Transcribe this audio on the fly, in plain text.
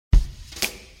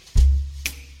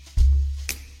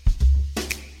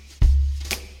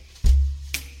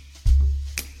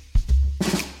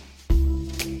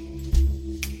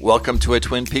Welcome to a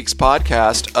Twin Peaks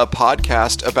podcast, a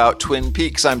podcast about Twin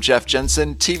Peaks. I'm Jeff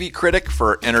Jensen, TV critic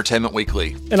for Entertainment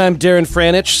Weekly. And I'm Darren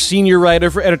Franich, senior writer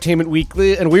for Entertainment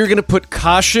Weekly, and we're going to put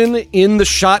caution in the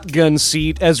shotgun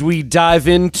seat as we dive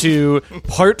into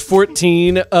part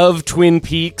 14 of Twin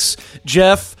Peaks.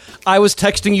 Jeff, I was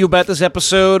texting you about this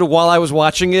episode while I was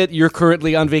watching it. You're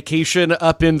currently on vacation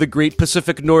up in the Great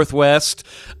Pacific Northwest.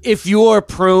 If you are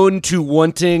prone to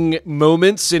wanting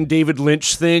moments in David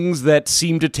Lynch things that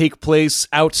seem to take place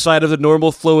outside of the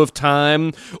normal flow of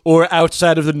time or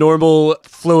outside of the normal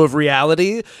flow of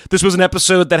reality, this was an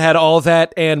episode that had all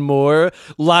that and more.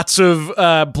 Lots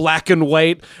of black and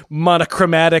white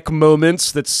monochromatic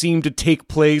moments that seem to take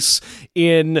place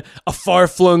in a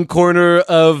far-flung corner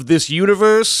of this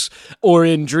universe, or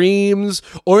in dreams,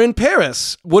 or in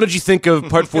Paris. What did you think of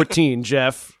part 14,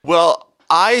 Jeff? Well,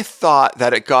 I thought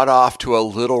that it got off to a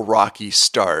little rocky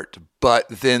start, but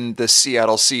then the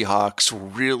Seattle Seahawks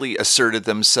really asserted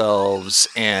themselves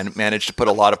and managed to put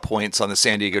a lot of points on the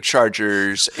San Diego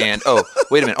Chargers. And, oh,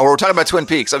 wait a minute. Oh, we're talking about Twin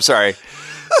Peaks. I'm sorry.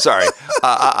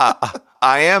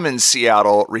 I am in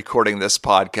Seattle recording this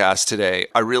podcast today.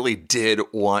 I really did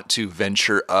want to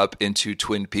venture up into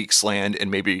Twin Peaks land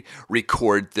and maybe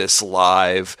record this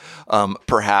live,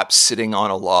 perhaps sitting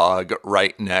on a log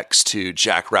right next to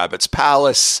Jack Rabbit's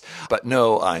palace. But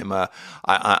no,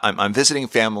 I'm visiting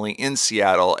family in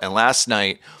Seattle, and last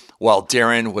night, while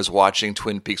Darren was watching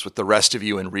Twin Peaks with the rest of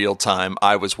you in real time,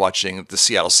 I was watching the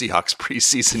Seattle Seahawks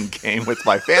preseason game with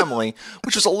my family,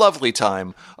 which was a lovely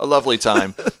time,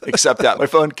 except that my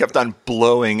phone kept on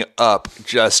blowing up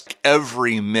just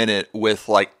every minute with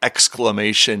like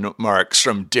exclamation marks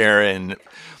from Darren.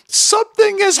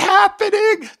 Something is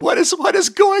happening. What is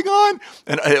going on?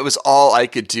 And it was all I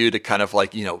could do to kind of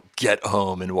like, get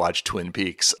home and watch Twin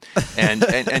Peaks.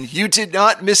 And you did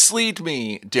not mislead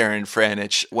me, Darren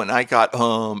Franich, when I got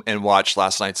home and watched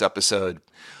last night's episode.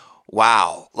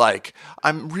 Wow. Like,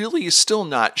 I'm really still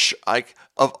not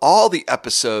of all the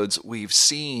episodes we've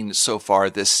seen so far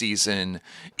this season,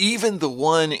 even the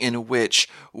one in which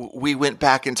we went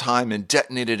back in time and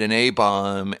detonated an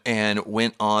A-bomb and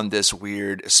went on this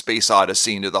weird space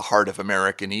odyssey into the heart of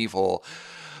American evil.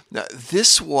 Now,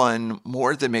 this one,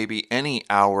 more than maybe any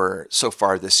hour so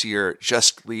far this year,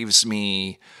 just leaves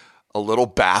me a little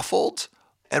baffled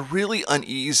and really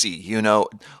uneasy.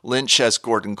 Lynch as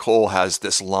Gordon Cole has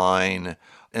this line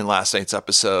in last night's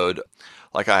episode,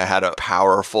 like I had a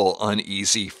powerful,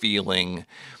 uneasy feeling.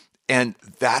 And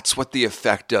that's what the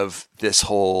effect of this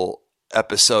whole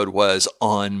episode was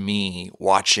on me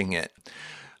watching it.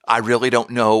 I really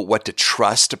don't know what to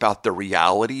trust about the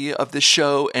reality of the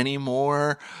show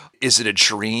anymore. Is it a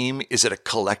dream? Is it a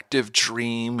collective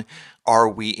dream? Are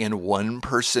we in one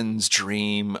person's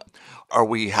dream? Are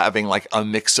we having like a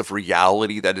mix of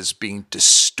reality that is being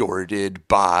distorted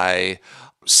by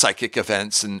psychic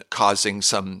events and causing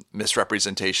some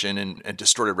misrepresentation and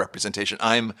distorted representation?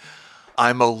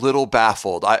 I'm a little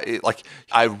baffled.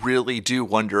 I really do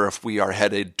wonder if we are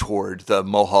headed toward the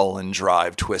Mulholland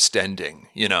Drive twist ending,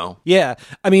 Yeah.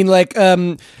 I mean,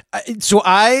 so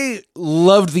I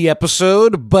loved the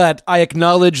episode, but I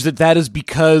acknowledge that is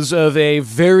because of a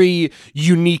very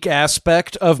unique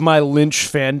aspect of my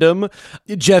Lynch fandom.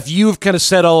 Jeff, you've kind of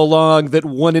said all along that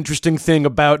one interesting thing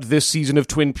about this season of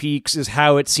Twin Peaks is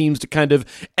how it seems to kind of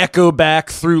echo back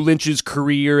through Lynch's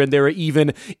career, and there are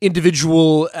even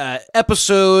individual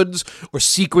episodes or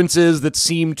sequences that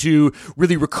seem to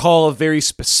really recall very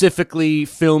specifically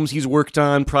films he's worked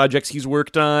on, projects he's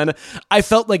worked on. I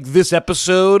felt like this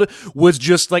episode was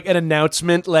just like an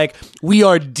announcement, like we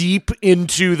are deep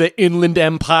into the Inland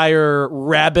Empire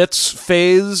rabbits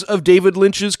phase of David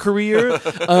Lynch's career.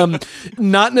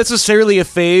 Not necessarily a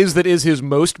phase that is his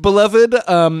most beloved,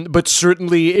 but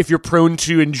certainly if you're prone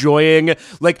to enjoying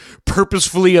like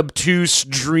purposefully obtuse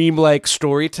dreamlike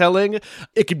storytelling,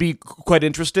 it could be quite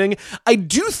interesting. I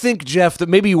do think, Jeff, that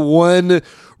maybe one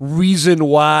reason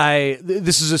why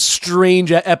this is a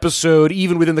strange episode,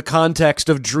 even within the context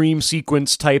of dream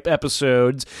sequence type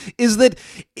episodes, is that,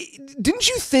 didn't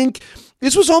you think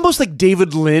this was almost like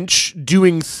David Lynch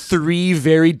doing three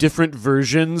very different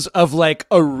versions of like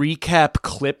a recap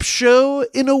clip show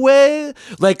in a way?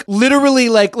 Like literally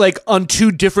like on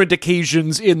two different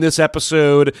occasions in this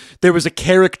episode, there was a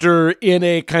character in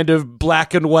a kind of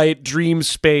black and white dream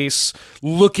space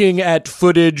looking at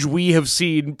footage we have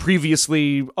seen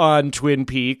previously on Twin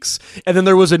Peaks. And then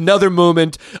there was another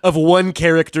moment of one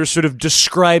character sort of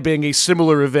describing a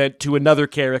similar event to another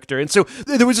character. And so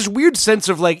there was this weird sense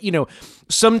of like,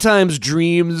 sometimes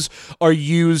dreams are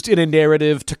used in a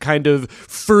narrative to kind of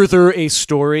further a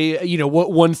story.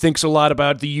 What one thinks a lot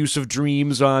about the use of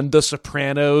dreams on The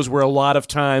Sopranos, where a lot of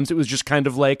times it was just kind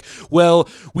of like, well,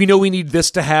 we know we need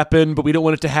this to happen, but we don't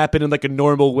want it to happen in like a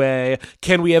normal way.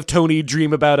 Can we have Tony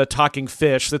dream about a talking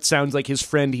fish that sounds like his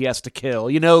friend he has to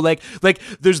kill? Like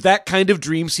there's that kind of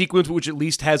dream sequence which at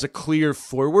least has a clear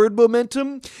forward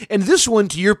momentum. And this one,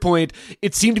 to your point,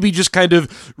 it seemed to be just kind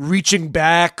of reaching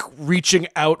back, reaching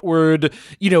outward,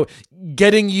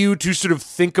 getting you to sort of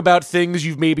think about things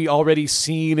you've maybe already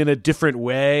seen in a different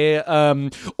way.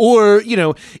 Or,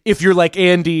 if you're like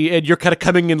Andy and you're kind of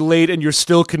coming in late and you're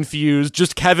still confused,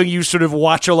 just having you sort of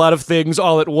watch a lot of things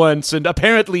all at once. And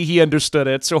apparently he understood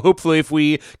it. So hopefully if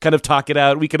we kind of talk it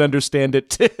out, we can understand it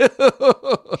too.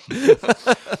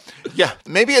 Yeah,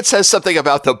 maybe it says something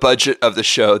about the budget of the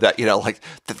show that,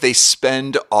 that they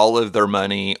spend all of their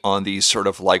money on these sort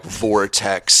of like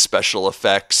vortex special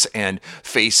effects and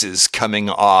faces coming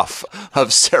off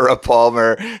of Sarah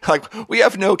Palmer. Like, we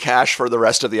have no cash for the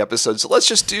rest of the episode, so let's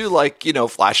just do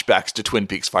flashbacks to Twin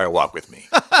Peaks Fire Walk with Me.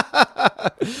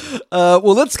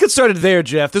 Well, let's get started there,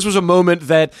 Jeff. This was a moment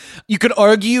that you could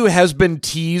argue has been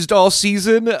teased all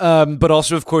season, but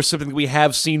also, of course, something that we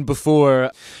have seen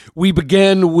before. We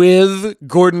begin with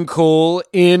Gordon Cole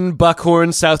in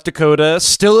Buckhorn, South Dakota,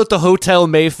 still at the Hotel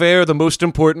Mayfair, the most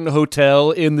important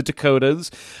hotel in the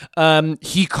Dakotas.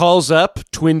 He calls up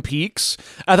Twin Peaks.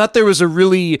 I thought there was a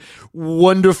really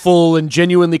wonderful and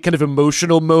genuinely kind of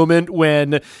emotional moment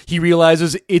when he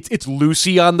realizes it's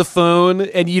Lucy on the phone,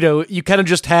 and you kind of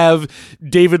just have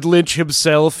David Lynch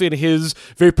himself in his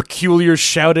very peculiar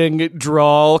shouting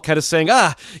drawl kind of saying,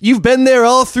 you've been there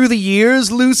all through the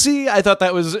years, Lucy. I thought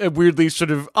that was a weirdly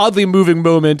sort of oddly moving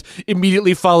moment,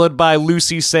 immediately followed by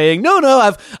Lucy saying, no,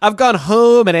 I've gone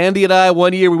home, and Andy and I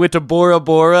one year we went to Bora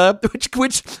Bora,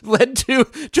 which led to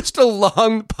just a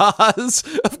long pause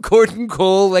of Gordon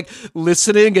Cole like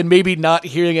listening and maybe not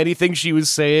hearing anything she was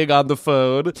saying on the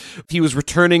phone. He was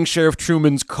returning Sheriff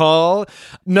Truman's call.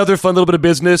 Another fun little bit of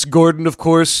business. Gordon, of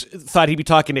course, thought he'd be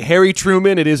talking to Harry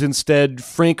Truman. It is instead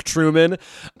Frank Truman.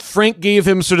 Frank gave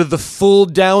him sort of the full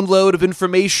download of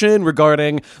information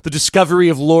regarding the discovery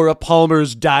of Laura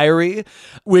Palmer's diary,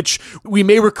 which we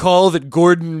may recall that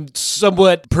Gordon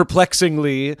somewhat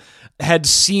perplexingly had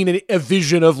seen a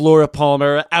vision of Laura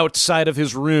Palmer outside of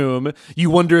his room.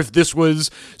 You wonder if this was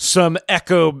some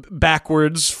echo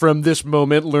backwards from this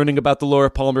moment, learning about the Laura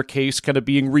Palmer case kind of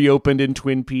being reopened in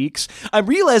Twin Peaks. I'm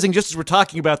realizing, just as we're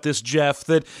talking about this, Jeff,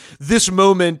 that this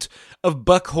moment of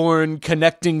Buckhorn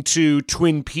connecting to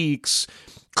Twin Peaks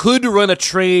could run a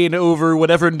train over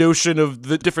whatever notion of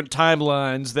the different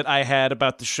timelines that I had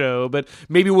about the show, but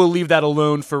maybe we'll leave that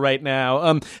alone for right now.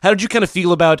 How did you kind of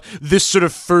feel about this sort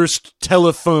of first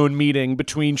telephone meeting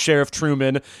between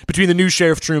the new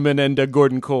Sheriff Truman and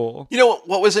Gordon Cole?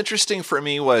 What was interesting for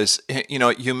me was,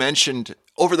 you mentioned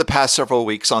over the past several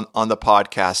weeks on the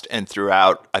podcast and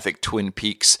throughout, I think, Twin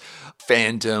Peaks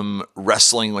fandom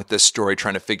wrestling with this story,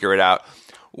 trying to figure it out.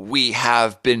 We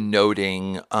have been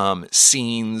noting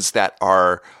scenes that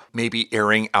are maybe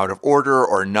airing out of order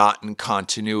or not in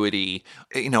continuity.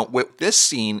 With this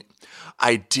scene,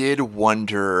 I did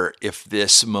wonder if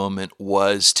this moment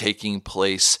was taking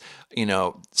place,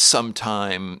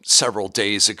 sometime several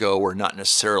days ago, or not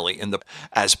necessarily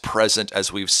as present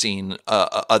as we've seen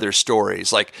other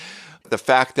stories. Like, the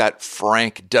fact that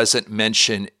Frank doesn't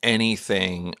mention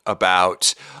anything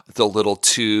about the little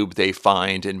tube they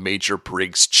find in Major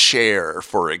Briggs' chair,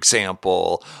 for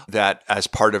example, that as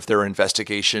part of their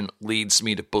investigation leads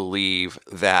me to believe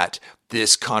that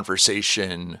this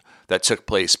conversation that took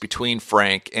place between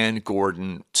Frank and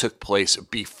Gordon took place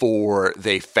before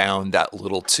they found that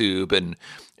little tube and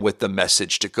with the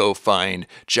message to go find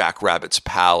Jack Rabbit's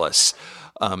palace.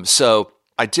 So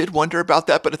I did wonder about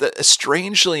that, but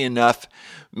strangely enough,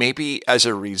 maybe as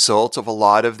a result of a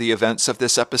lot of the events of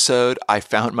this episode, I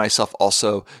found myself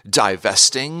also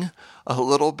divesting a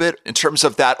little bit in terms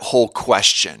of that whole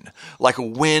question. Like,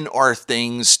 when are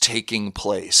things taking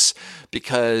place?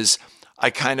 Because I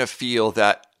kind of feel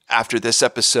that after this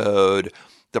episode,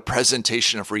 the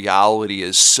presentation of reality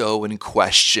is so in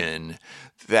question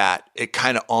that it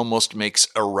kind of almost makes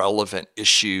irrelevant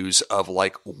issues of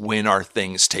like, when are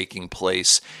things taking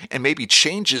place, and maybe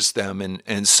changes them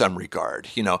in some regard,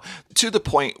 to the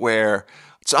point where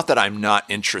it's not that I'm not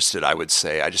interested, I would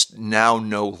say. I just now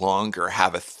no longer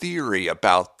have a theory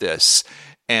about this,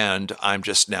 and I'm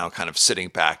just now kind of sitting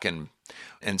back and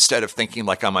Instead of thinking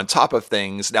like I'm on top of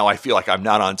things, now I feel like I'm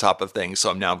not on top of things.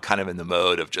 So I'm kind of in the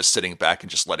mode of just sitting back and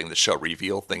just letting the show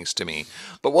reveal things to me.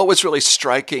 But what was really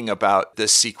striking about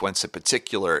this sequence in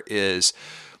particular is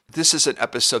this is an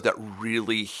episode that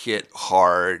really hit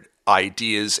hard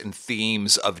ideas and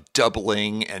themes of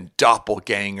doubling and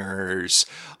doppelgangers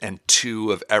and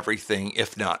two of everything,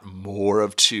 if not more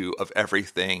of two of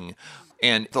everything.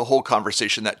 And the whole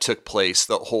conversation that took place,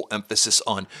 the whole emphasis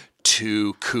on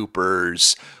two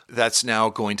Coopers, that's now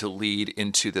going to lead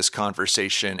into this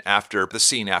conversation after the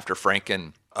scene after Frank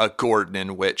and Gordon,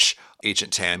 in which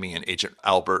Agent Tammy and Agent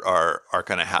Albert are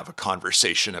going to have a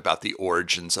conversation about the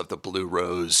origins of the Blue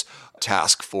Rose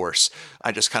task force.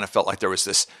 I just kind of felt like there was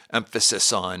this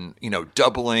emphasis on,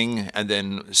 doubling, and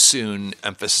then soon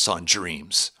emphasis on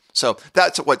dreams. So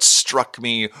that's what struck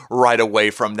me right away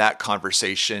from that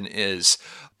conversation is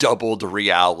doubled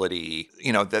reality.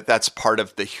 That's part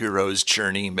of the hero's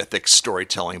journey, mythic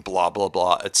storytelling, blah, blah,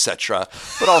 blah, etc.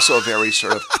 But also a very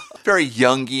sort of very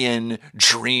Jungian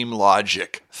dream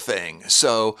logic thing.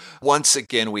 So once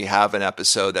again, we have an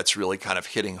episode that's really kind of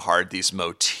hitting hard these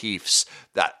motifs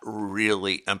that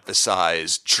really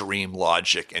emphasize dream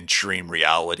logic and dream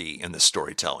reality in the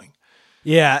storytelling.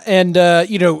 Yeah, and,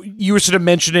 you were sort of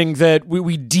mentioning that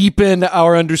we deepen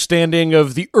our understanding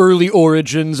of the early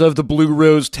origins of the Blue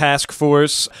Rose Task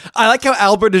Force. I like how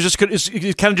Albert is kind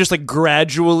of just like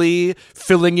gradually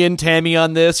filling in Tammy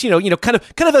on this, kind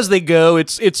of as they go.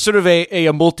 It's sort of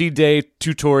a multi-day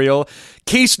tutorial.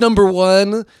 Case number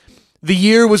 1, the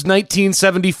year was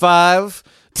 1975.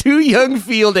 2 young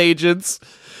field agents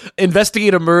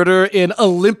investigate a murder in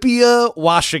Olympia,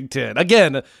 Washington.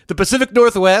 Again, the Pacific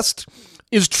Northwest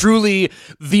is truly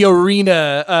the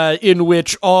arena in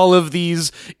which all of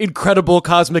these incredible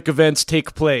cosmic events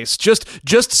take place.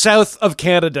 Just south of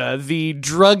Canada, the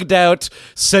drugged-out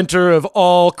center of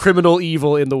all criminal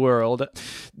evil in the world.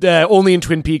 Only in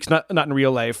Twin Peaks, not in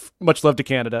real life. Much love to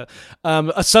Canada.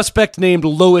 A suspect named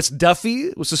Lois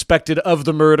Duffy was suspected of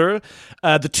the murder.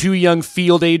 The 2 young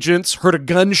field agents heard a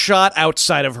gunshot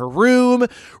outside of her room,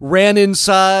 ran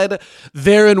inside.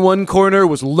 There in one corner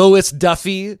was Lois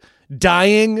Duffy,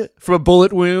 dying from a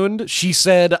bullet wound. She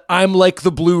said, "I'm like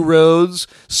the Blue Rose,"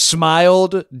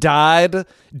 smiled, died,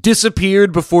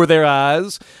 disappeared before their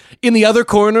eyes. In the other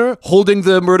corner, holding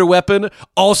the murder weapon,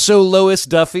 also Lois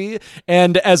Duffy.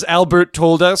 And as Albert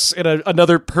told us in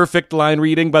another perfect line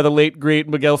reading by the late, great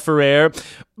Miguel Ferrer,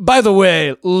 by the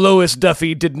way, Lois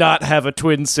Duffy did not have a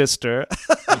twin sister.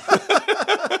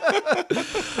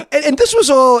 and this was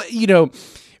all,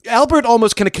 Albert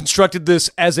almost kind of constructed this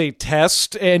as a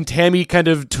test, and Tammy kind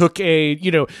of took a,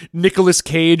 Nicolas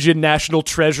Cage in National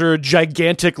Treasure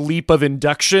gigantic leap of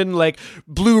induction, like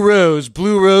Blue Rose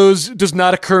does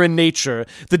not occur in nature.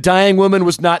 The dying woman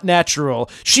was not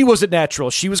natural. She wasn't natural.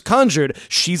 She was conjured.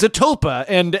 She's a tulpa.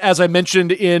 And as I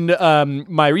mentioned in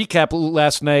my recap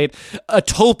last night, a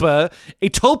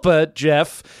tulpa,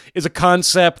 Jeff, is a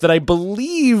concept that I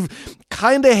believe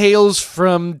kind of hails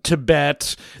from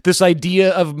Tibet. This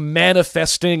idea of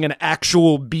manifesting an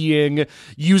actual being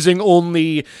using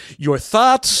only your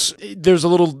thoughts. There's a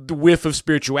little whiff of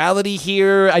spirituality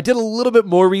here. I did a little bit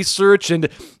more research, and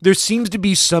there seems to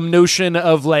be some notion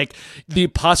of like the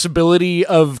possibility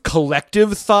of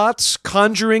collective thoughts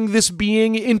conjuring this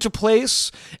being into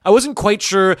place. I wasn't quite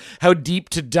sure how deep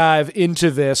to dive into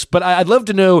this, but I'd love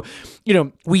to know,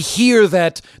 we hear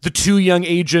that the 2 young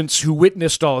agents who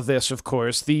witnessed all of this, of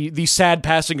course, the sad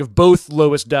passing of both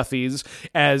Lois Duffys,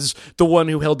 as the one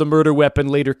who held the murder weapon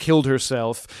later killed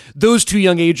herself. Those 2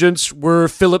 young agents were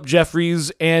Philip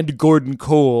Jeffries and Gordon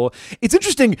Cole. It's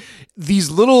interesting, these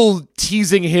little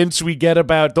teasing hints we get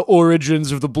about the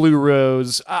origins of the Blue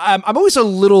Rose. I'm always a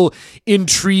little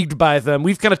intrigued by them.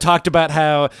 We've kind of talked about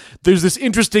how there's this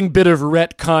interesting bit of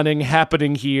retconning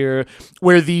happening here,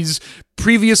 where these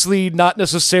previously not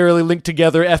necessarily linked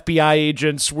together FBI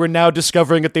agents were now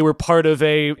discovering that they were part of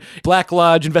a Black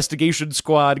Lodge investigation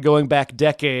squad going back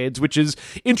decades, which is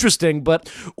interesting. But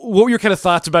what were your kind of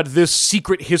thoughts about this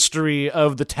secret history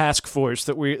of the task force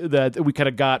that we kind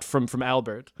of got from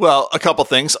Albert? Well, a couple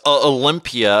things.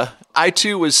 Olympia, I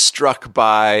too was struck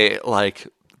by like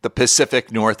the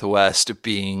Pacific Northwest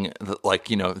being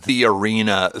the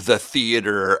arena, the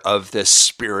theater of this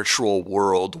spiritual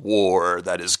world war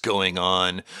that is going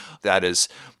on, that is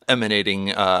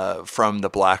emanating from the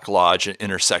Black Lodge and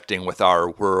intersecting with our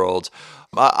world.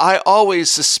 I always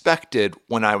suspected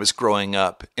when I was growing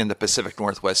up in the Pacific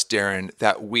Northwest, Darren,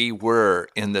 that we were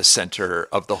in the center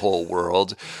of the whole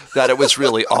world, that it was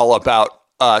really all about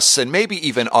us and maybe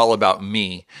even all about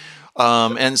me.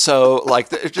 And so,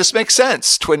 it just makes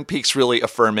sense. Twin Peaks really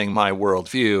affirming my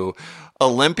worldview.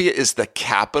 Olympia is the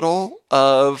capital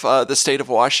of the state of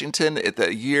Washington. At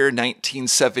the year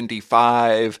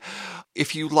 1975.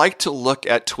 If you like to look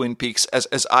at Twin Peaks,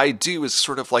 as I do, is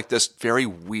sort of like this very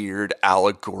weird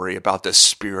allegory about the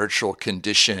spiritual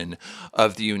condition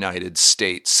of the United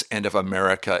States and of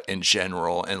America in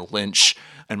general, and Lynch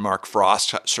and Mark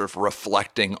Frost sort of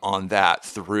reflecting on that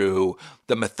through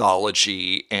the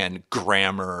mythology and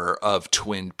grammar of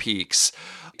Twin Peaks.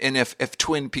 And if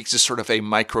Twin Peaks is sort of a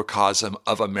microcosm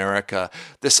of America,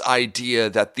 this idea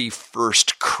that the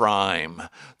first crime,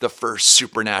 the first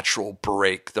supernatural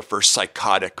break, the first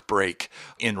psychotic break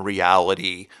in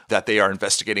reality that they are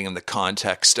investigating in the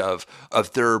context of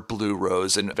their Blue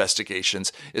Rose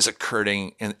investigations is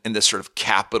occurring in this sort of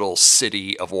capital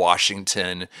city of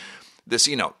Washington. This,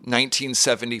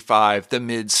 1975, the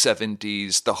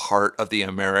mid-70s, the heart of the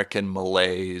American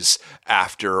malaise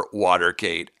after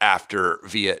Watergate, after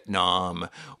Vietnam,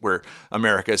 where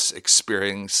America's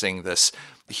experiencing this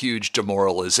huge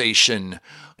demoralization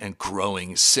and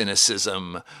growing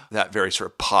cynicism, that very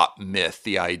sort of pop myth,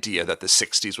 the idea that the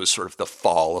 60s was sort of the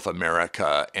fall of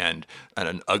America and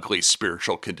an ugly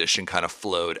spiritual condition kind of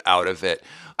flowed out of it.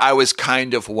 I was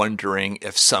kind of wondering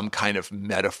if some kind of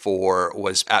metaphor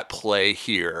was at play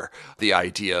here. The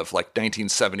idea of like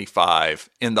 1975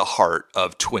 in the heart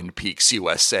of Twin Peaks,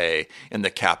 USA, in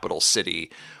the capital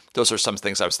city. Those are some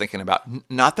things I was thinking about.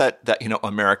 Not that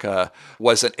America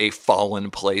wasn't a fallen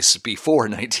place before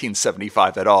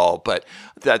 1975 at all, but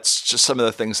that's just some of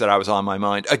the things that I was on my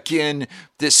mind. Again,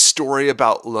 this story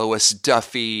about Lois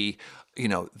Duffy,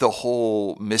 the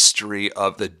whole mystery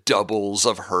of the doubles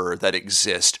of her that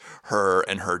exist, her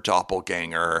and her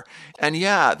doppelganger. And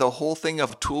yeah, the whole thing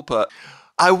of Tulpa.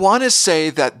 I want to say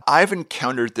that I've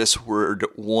encountered this word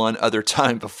one other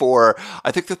time before. I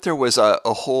think that there was a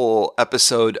whole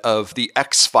episode of the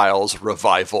X-Files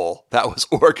revival that was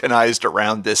organized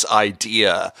around this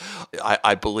idea.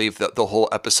 I believe that the whole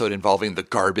episode involving the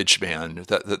garbage man,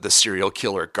 the serial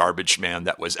killer garbage man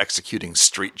that was executing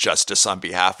street justice on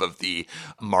behalf of the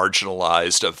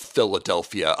marginalized of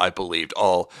Philadelphia, I believed,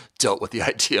 all dealt with the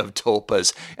idea of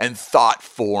tulpas and thought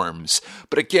forms.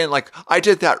 But again, like I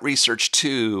did that research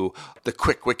too, the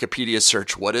quick Wikipedia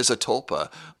search, what is a tulpa?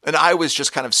 And I was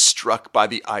just kind of struck by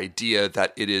the idea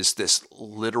that it is this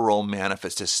literal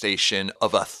manifestation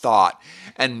of a thought,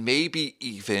 and maybe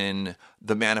even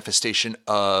the manifestation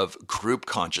of group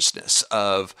consciousness,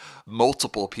 of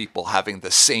multiple people having the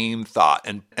same thought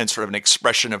and sort of an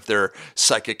expression of their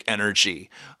psychic energy.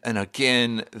 And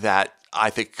again, that I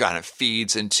think kind of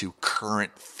feeds into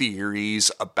current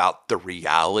theories about the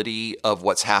reality of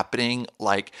what's happening.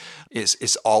 Like,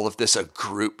 is all of this a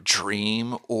group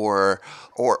dream? Or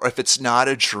if it's not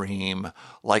a dream,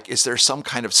 like, is there some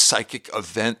kind of psychic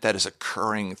event that is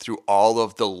occurring through all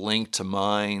of the linked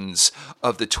minds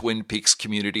of the Twin Peaks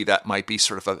community that might be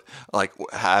sort of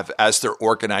have as their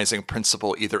organizing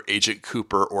principle either Agent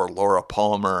Cooper or Laura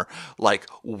Palmer, like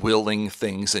willing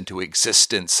things into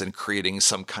existence and creating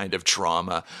some kind of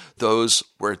drama. Those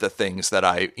were the things that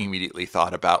I immediately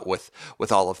thought about with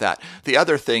all of that. The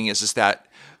other thing is that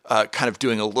kind of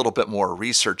doing a little bit more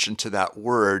research into that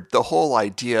word, the whole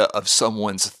idea of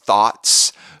someone's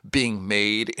thoughts being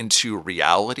made into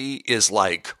reality is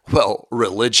like, well,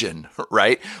 religion,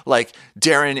 right? Like,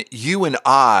 Darren, you and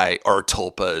I are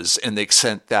tulpas in the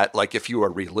extent that, like, if you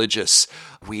are religious,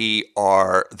 we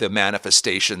are the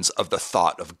manifestations of the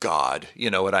thought of God.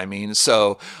 You know what I mean?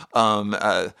 So,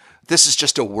 this is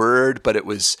just a word, but it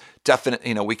was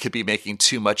definitely, we could be making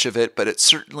too much of it, but it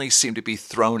certainly seemed to be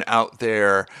thrown out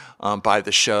there by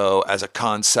the show as a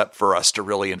concept for us to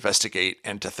really investigate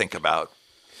and to think about.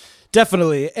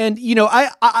 Definitely. And,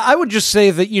 I would just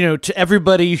say that, to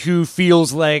everybody who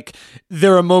feels like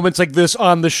there are moments like this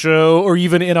on the show or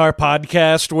even in our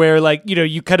podcast where, like,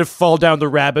 you kind of fall down the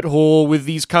rabbit hole with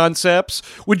these concepts,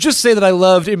 would just say that I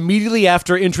loved immediately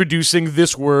after introducing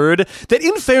this word that,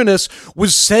 in fairness,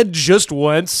 was said just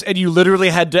once, and you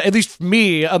literally had to, at least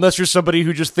me, unless you're somebody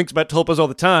who just thinks about tulpas all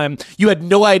the time, you had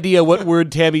no idea what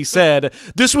word Tammy said.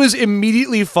 This was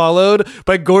immediately followed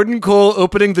by Gordon Cole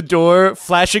opening the door,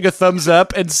 flashing a thumbs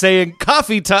up and saying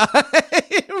coffee time.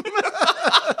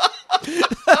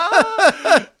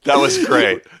 That was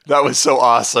great. That was so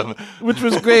awesome. Which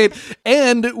was great.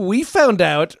 And we found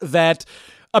out that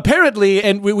apparently,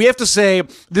 and we have to say,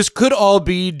 this could all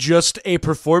be just a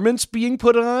performance being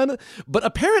put on, but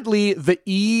apparently the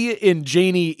E in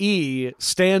Janie E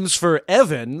stands for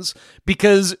Evans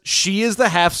because she is the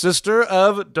half-sister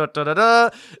of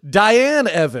Diane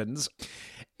Evans.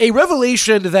 A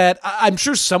revelation that I'm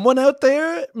sure someone out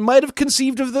there might have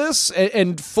conceived of this,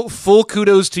 and full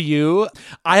kudos to you.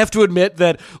 I have to admit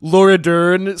that Laura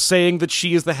Dern saying that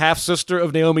she is the half-sister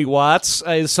of Naomi Watts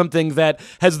is something that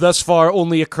has thus far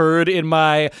only occurred in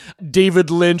my David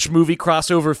Lynch movie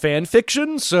crossover fan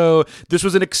fiction, so this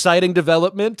was an exciting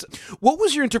development. What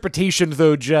was your interpretation,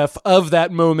 though, Jeff, of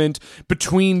that moment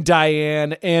between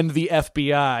Diane and the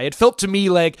FBI? It felt to me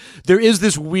like there is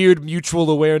this weird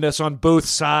mutual awareness on both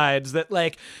sides that,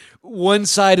 like, one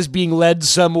side is being led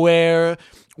somewhere,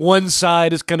 one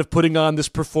side is kind of putting on this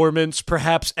performance.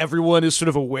 Perhaps everyone is sort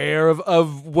of aware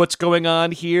of what's going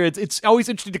on here. It's always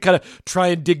interesting to kind of try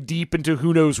and dig deep into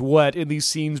who knows what in these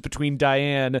scenes between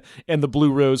Diane and the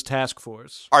Blue Rose Task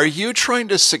Force. Are you trying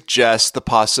to suggest the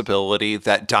possibility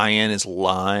that Diane is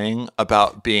lying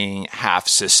about being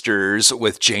half-sisters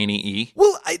with Janie E?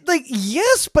 Well,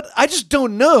 yes, but I just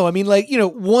don't know. I mean,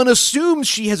 one assumes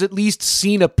she has at least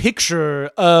seen a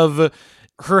picture of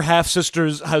her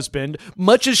half-sister's husband,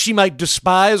 much as she might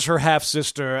despise her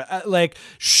half-sister.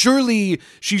 Surely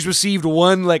she's received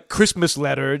one, Christmas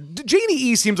letter. Janie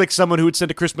E. seems like someone who would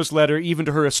send a Christmas letter even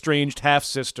to her estranged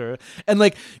half-sister.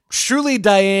 And, surely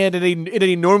Diane, in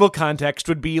any normal context,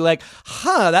 would be like,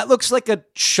 that looks like a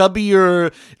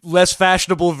chubbier, less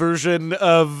fashionable version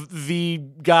of the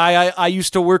guy I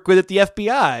used to work with at the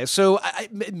FBI. So,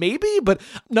 maybe, but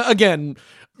again,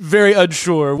 very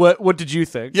unsure. What did you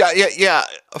think? Yeah.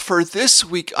 For this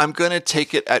week, I'm going to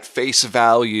take it at face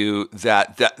value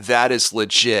that is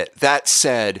legit. That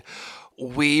said,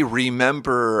 we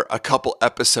remember a couple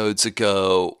episodes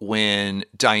ago when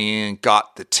Diane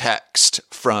got the text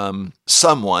from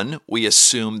someone, we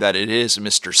assume that it is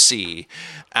Mr. C,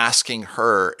 asking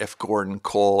her if Gordon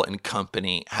Cole and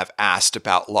company have asked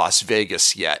about Las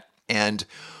Vegas yet. And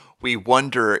we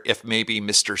wonder if maybe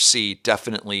Mr. C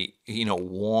definitely,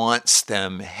 wants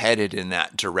them headed in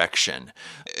that direction.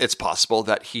 It's possible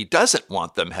that he doesn't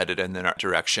want them headed in that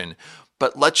direction.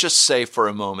 But let's just say for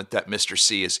a moment that Mr.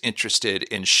 C is interested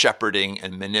in shepherding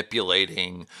and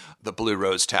manipulating the Blue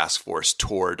Rose Task Force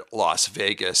toward Las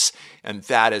Vegas. And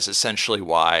that is essentially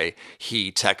why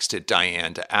he texted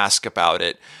Diane to ask about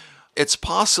it. It's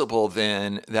possible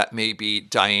then that maybe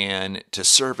Diane, to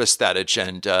service that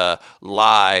agenda,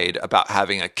 lied about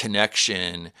having a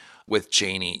connection with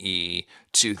Janie E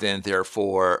to then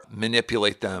therefore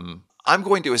manipulate them. I'm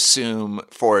going to assume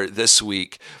for this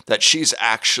week that she's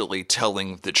actually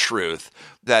telling the truth,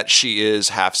 that she is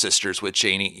half-sisters with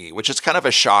Janie E, which is kind of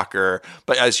a shocker.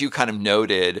 But as you kind of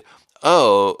noted,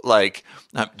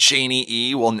 Janie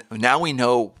E, well, now we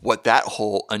know what that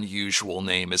whole unusual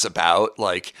name is about.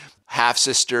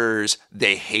 Half-sisters,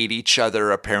 they hate each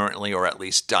other apparently, or at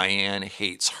least Diane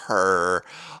hates her.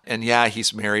 And yeah,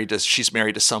 she's married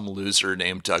to some loser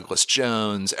named Douglas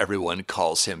Jones. Everyone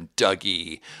calls him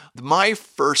Dougie. My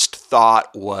first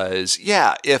thought was,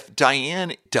 if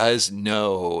Diane does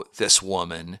know this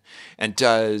woman and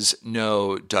does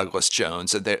know Douglas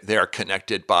Jones, and they are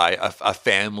connected by a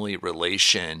family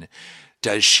relation,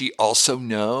 does she also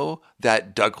know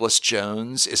that Douglas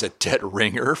Jones is a dead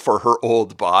ringer for her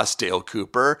old boss, Dale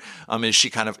Cooper? Is she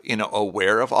kind of,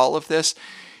 aware of all of this?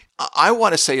 I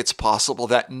want to say it's possible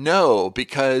that no,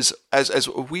 because as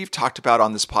we've talked about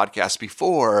on this podcast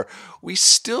before, we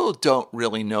still don't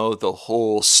really know the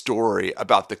whole story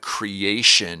about the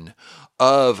creation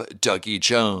of Dougie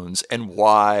Jones and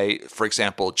why, for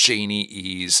example, Janie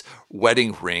E's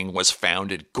wedding ring was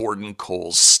found in Gordon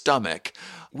Cole's stomach.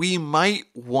 We might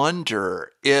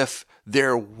wonder if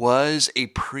there was a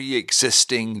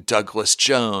pre-existing Douglas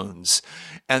Jones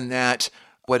and that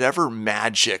whatever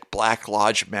magic, Black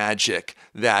Lodge magic,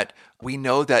 that we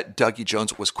know that Dougie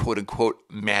Jones was quote unquote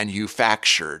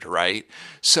manufactured, right?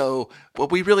 So,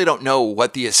 we really don't know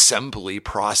what the assembly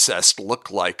process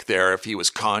looked like there, if he was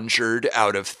conjured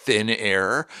out of thin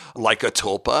air like a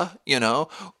tulpa,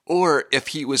 or if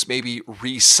he was maybe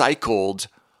recycled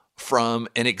from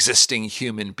an existing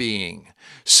human being.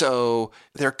 So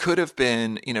there could have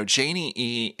been, Janie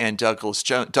E and Douglas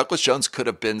Jones. Douglas Jones could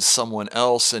have been someone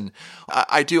else. And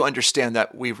I do understand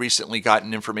that we've recently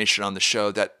gotten information on the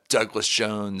show that Douglas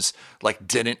Jones,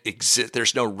 didn't exist.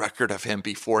 There's no record of him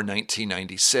before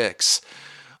 1996.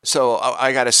 So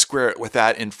I got to square it with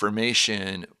that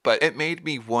information. But it made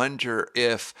me wonder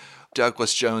if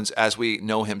Douglas Jones, as we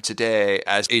know him today,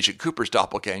 as Agent Cooper's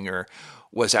doppelganger,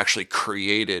 was actually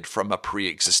created from a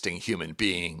pre-existing human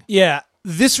being. Yeah.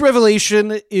 This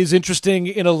revelation is interesting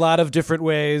in a lot of different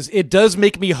ways. It does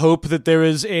make me hope that there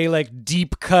is a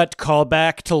deep cut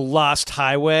callback to Lost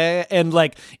Highway, and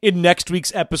in next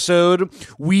week's episode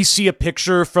we see a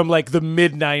picture from the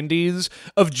mid 90s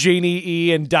of Janie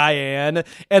E and Diane,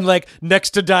 and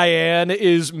next to Diane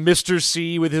is Mr.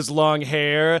 C with his long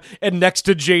hair, and next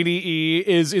to Janie E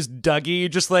is Dougie,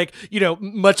 just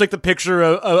much like the picture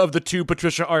of the two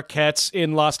Patricia Arquettes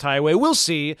in Lost Highway. We'll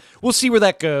see where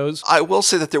that goes. I will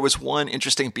say that there was one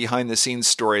interesting behind-the-scenes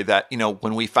story that,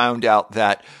 when we found out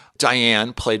that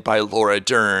Diane, played by Laura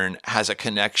Dern, has a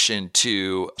connection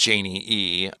to Janie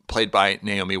E., played by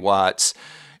Naomi Watts.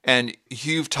 And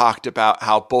you've talked about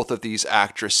how both of these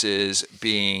actresses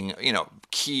being,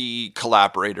 key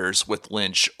collaborators with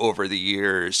Lynch over the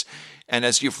years. And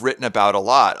as you've written about a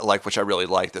lot, which I really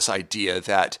like, this idea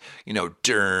that,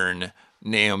 Dern,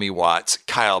 Naomi Watts,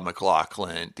 Kyle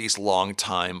MacLachlan, these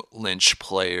longtime Lynch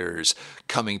players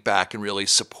coming back and really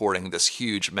supporting this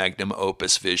huge magnum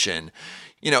opus vision.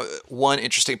 One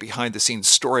interesting behind-the-scenes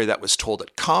story that was told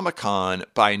at Comic-Con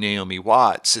by Naomi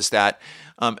Watts is that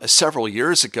several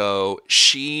years ago,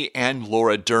 she and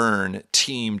Laura Dern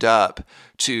teamed up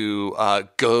to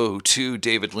go to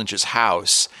David Lynch's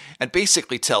house and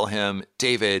basically tell him,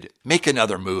 David, make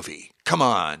another movie. Come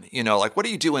on, what are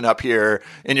you doing up here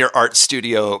in your art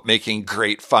studio making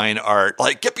great, fine art?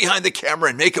 Get behind the camera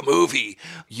and make a movie.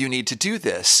 You need to do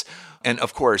this. And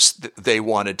of course, they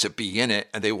wanted to be in it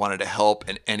and they wanted to help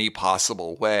in any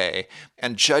possible way.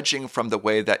 And judging from the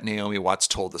way that Naomi Watts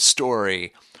told the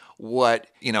story,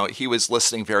 he was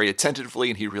listening very attentively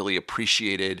and he really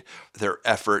appreciated their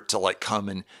effort to come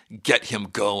and get him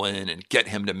going and get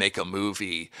him to make a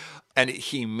movie. And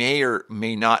he may or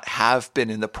may not have been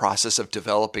in the process of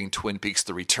developing Twin Peaks: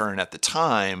 The Return at the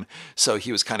time, so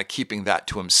he was kind of keeping that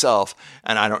to himself.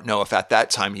 And I don't know if at that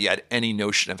time he had any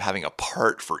notion of having a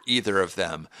part for either of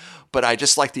them. But I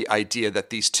just like the idea that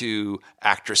these two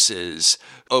actresses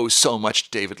owe so much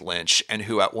to David Lynch, and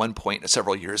who at one point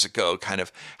several years ago kind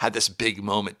of had this big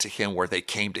moment to him where they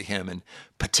came to him and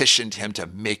petitioned him to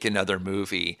make another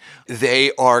movie.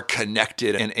 They are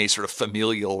connected in a sort of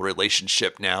familial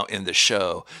relationship now in the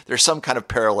show. There's some kind of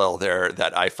parallel there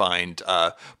that I find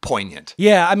poignant.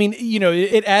 Yeah, I mean,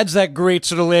 it adds that great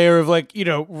sort of layer of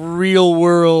real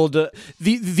world.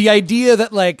 The idea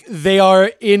that they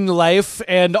are in life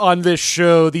and on this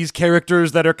show, these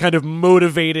characters that are kind of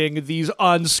motivating these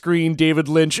on-screen David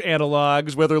Lynch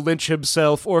analogs, whether Lynch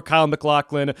himself or Kyle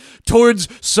MacLachlan, towards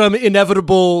some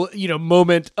inevitable,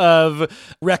 moment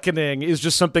of reckoning, is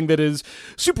just something that is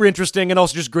super interesting and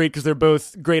also just great because they're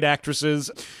both great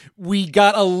actresses. We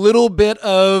got a little bit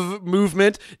of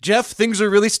movement. Jeff, things are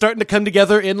really starting to come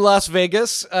together in Las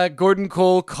Vegas. Gordon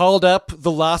Cole called up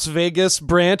the Las Vegas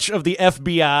branch of the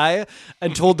FBI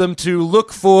and told them to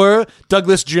look for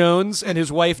Douglas Jones and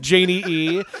his wife, Janie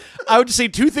E. I would say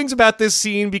two things about this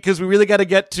scene because we really got to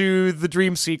get to the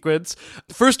dream sequence.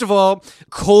 First of all,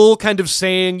 Cole kind of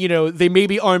saying, they may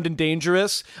be armed and dangerous.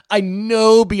 I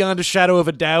know beyond a shadow of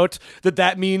a doubt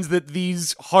that means that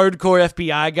these hardcore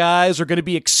FBI guys are going to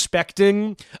be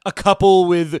expecting a couple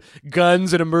with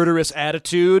guns and a murderous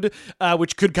attitude,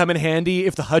 which could come in handy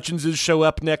if the Hutchinses show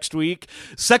up next week.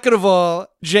 Second of all,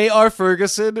 J.R.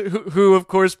 Ferguson, who of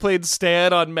course played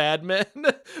Stan on Mad Men,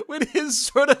 when his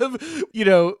sort of,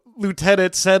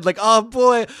 lieutenant said oh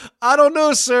boy, I don't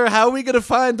know, sir, how are we going to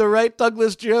find the right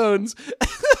Douglas Jones?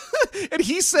 And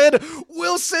he said,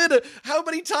 Wilson, how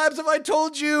many times have I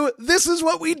told you this is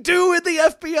what we do in the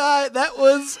FBI? That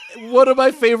was one of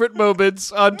my favorite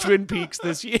moments on Twin Peaks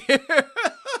this year.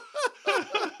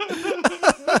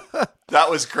 That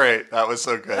was great. That was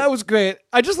so good. That was great.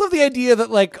 I just love the idea that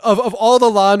of all the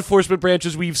law enforcement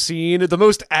branches we've seen, the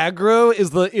most aggro is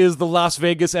the Las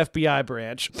Vegas FBI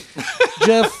branch.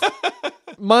 Jeff,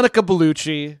 Monica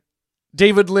Bellucci,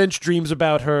 David Lynch dreams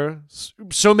about her.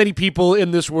 So many people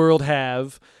in this world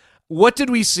have. What did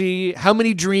we see? How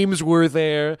many dreams were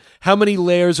there? How many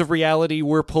layers of reality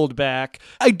were pulled back?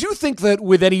 I do think that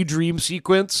with any dream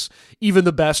sequence, even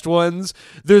the best ones,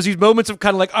 there's these moments of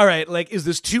kind of all right, is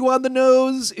this too on the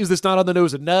nose? Is this not on the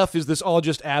nose enough? Is this all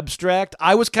just abstract?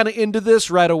 I was kind of into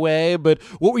this right away, but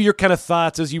what were your kind of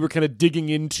thoughts as you were kind of digging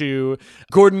into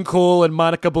Gordon Cole and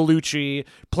Monica Bellucci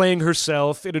playing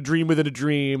herself in a dream within a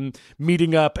dream,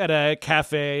 meeting up at a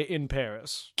cafe in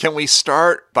Paris? Can we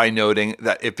start by noting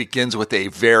that it begins with a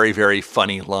very, very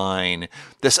funny line,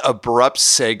 this abrupt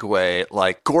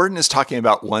segue, Gordon is talking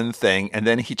about one thing and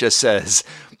then he just says,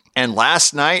 and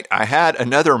last night I had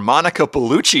another Monica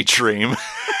Bellucci dream.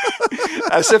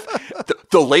 As if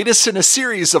the latest in a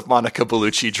series of Monica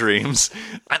Bellucci dreams.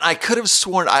 And I could have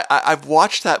sworn, I've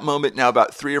watched that moment now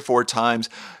about 3 or 4 times.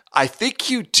 I think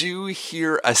you do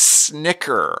hear a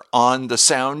snicker on the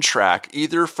soundtrack,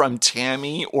 either from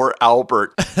Tammy or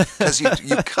Albert, because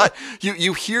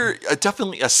you hear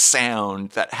definitely a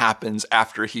sound that happens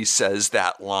after he says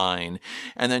that line.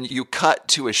 And then you cut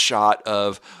to a shot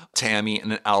of Tammy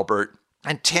and Albert,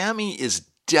 and Tammy is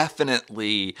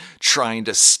definitely trying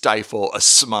to stifle a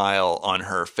smile on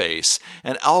her face.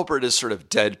 And Albert is sort of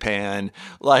deadpan.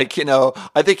 Like,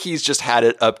 I think he's just had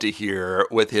it up to here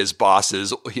with his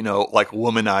bosses, like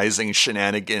womanizing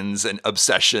shenanigans and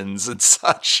obsessions and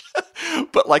such.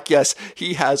 But yes,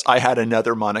 I had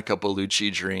another Monica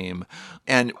Bellucci dream.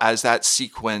 And as that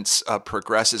sequence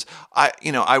progresses,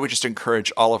 I would just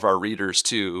encourage all of our readers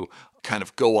to kind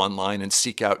of go online and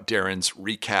seek out Darren's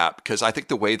recap, because I think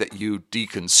the way that you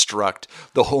deconstruct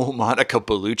the whole Monica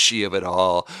Bellucci of it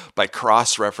all by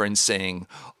cross-referencing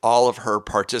all of her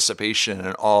participation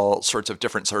in all sorts of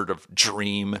different sort of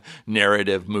dream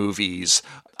narrative movies.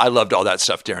 I loved all that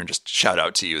stuff, Darren. Just shout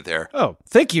out to you there. Oh,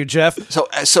 thank you, Jeff.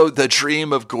 So the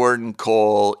dream of Gordon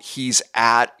Cole, he's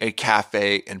at a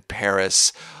cafe in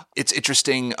Paris. It's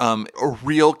interesting. A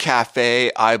real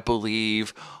cafe, I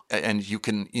believe. And you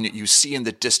can, you see in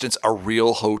the distance a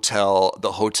real hotel,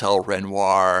 the Hotel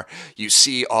Renoir. You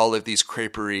see all of these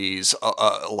creperies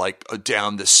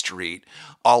down the street.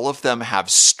 All of them have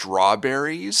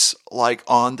strawberries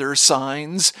on their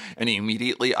signs. And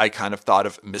immediately I kind of thought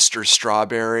of Mr.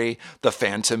 Strawberry, the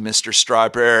Phantom Mr.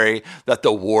 Strawberry that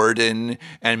the Warden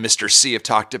and Mr. C have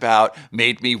talked about.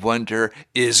 Made me wonder,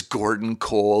 is Gordon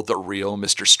Cole the real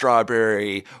Mr.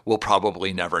 Strawberry? We'll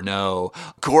probably never know.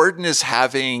 Gordon is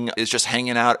just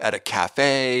hanging out at a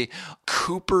cafe.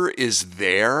 Cooper is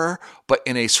there, but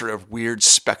in a sort of weird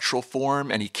spectral form,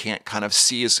 and he can't kind of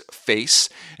see his face,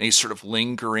 and he's sort of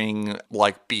lingering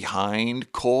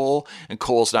behind Cole, and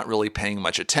Cole's not really paying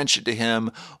much attention to him.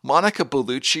 Monica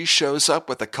Bellucci shows up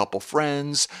with a couple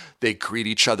friends. They greet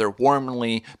each other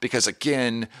warmly, because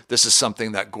again, this is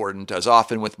something that Gordon does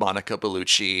often with Monica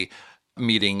Bellucci,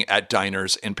 meeting at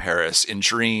diners in Paris in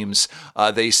dreams.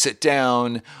 They sit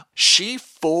down. She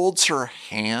folds her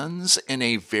hands in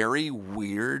a very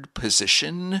weird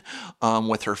position,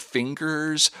 with her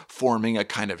fingers forming a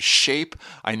kind of shape.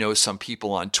 I know some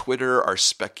people on Twitter are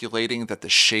speculating that the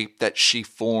shape that she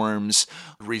forms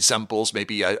resembles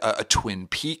maybe a Twin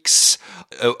Peaks,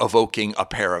 evoking a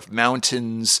pair of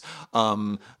mountains.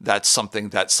 That's something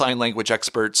that sign language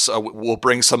experts will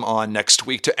bring some on next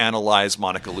week to analyze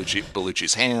Monica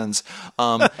Bellucci's hands.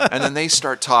 And then they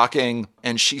start talking,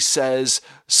 and she says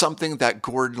something that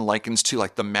Gordon likens to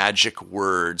the magic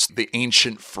words, the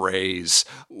ancient phrase,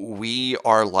 "We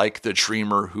are like the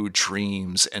dreamer who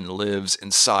dreams and lives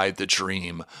inside the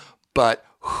dream. But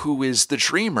who is the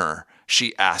dreamer?"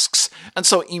 she asks. And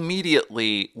so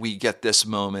immediately we get this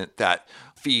moment that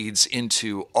feeds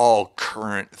into all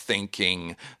current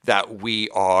thinking that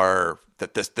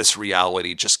this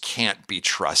reality just can't be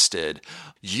trusted.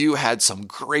 You had some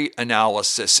great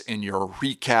analysis in your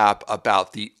recap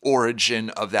about the origin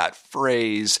of that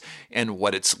phrase and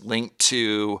what it's linked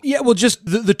to. Yeah, well, just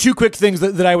the 2 quick things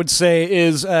that I would say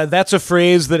is that's a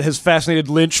phrase that has fascinated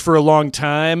Lynch for a long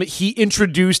time. He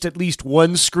introduced at least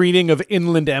one screening of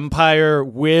Inland Empire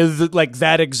with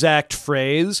that exact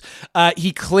phrase.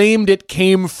 He claimed it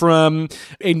came from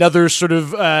another sort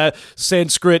of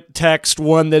Sanskrit text,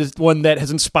 one that has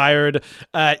inspired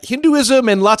Hinduism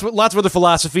and lots of other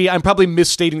philosophy. I'm probably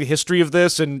misstating the history of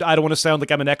this, and I don't want to sound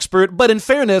like I'm an expert, but in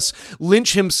fairness,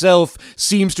 Lynch himself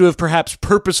seems to have perhaps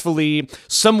purposefully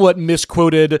somewhat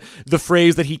misquoted the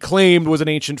phrase that he claimed was an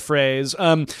ancient phrase.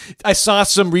 I saw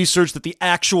some research that the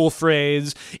actual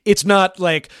phrase, it's not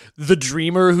the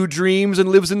dreamer who dreams and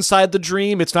lives inside the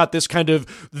dream. It's not this kind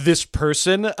of this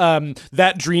person.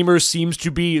 That dreamer seems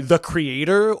to be the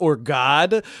creator or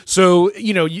God. So,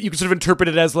 you can sort of interpret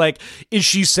it as is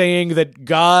she saying that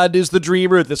God is the dreamer,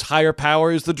 this higher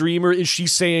power is the dreamer? Is she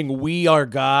saying we are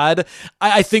God?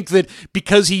 I think that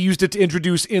because he used it to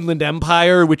introduce Inland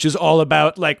Empire, which is all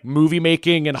about movie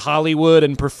making and Hollywood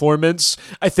and performance,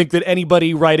 I think that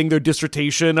anybody writing their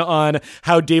dissertation on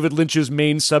how David Lynch's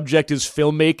main subject is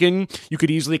filmmaking, you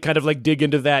could easily kind of dig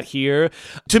into that here.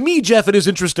 To me, Jeff, it is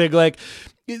interesting,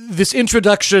 this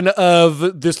introduction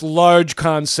of this large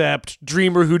concept,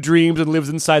 dreamer who dreams and lives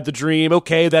inside the dream.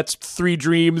 Okay, that's 3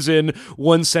 dreams in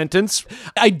one sentence.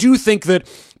 I do think that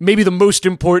maybe the most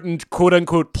important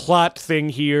quote-unquote plot thing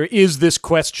here is this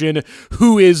question,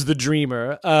 who is the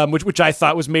dreamer? Which I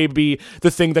thought was maybe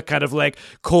the thing that kind of like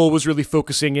Cole was really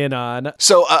focusing in on.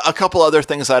 So a couple other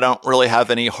things, I don't really have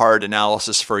any hard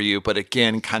analysis for you, but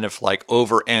again, kind of like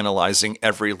over-analyzing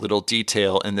every little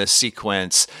detail in this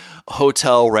sequence.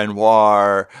 Hotel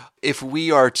Renoir, if we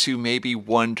are to maybe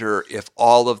wonder if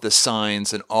all of the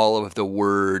signs and all of the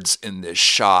words in this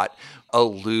shot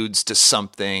alludes to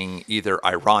something either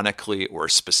ironically or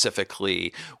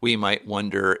specifically, we might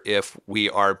wonder if we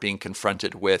are being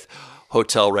confronted with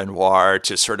Hotel Renoir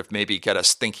to sort of maybe get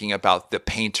us thinking about the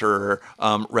painter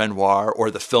Renoir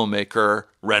or the filmmaker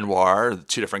Renoir, the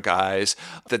two different guys.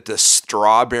 That the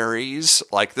strawberries,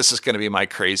 like this is going to be my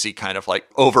crazy kind of like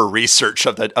over research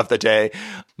of the day.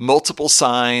 Multiple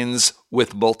signs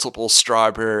with multiple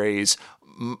strawberries.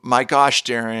 My gosh,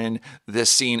 Darren,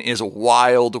 this scene is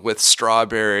wild with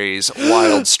strawberries,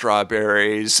 wild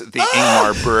strawberries. The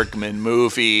Ingmar Bergman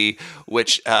movie,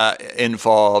 which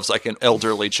involves like an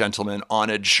elderly gentleman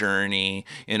on a journey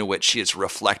in which he is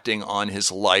reflecting on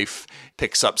his life,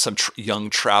 picks up some young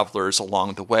travelers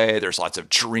along the way. There's lots of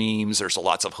dreams. There's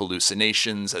lots of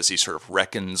hallucinations as he sort of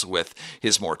reckons with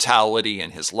his mortality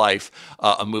and his life.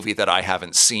 A movie that I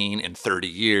haven't seen in 30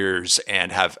 years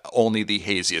and have only the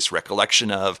haziest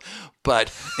recollection of.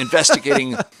 But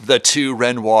investigating the two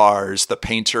Renoirs, the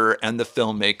painter and the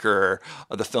filmmaker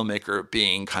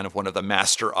being kind of one of the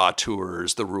master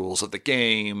auteurs, The Rules of the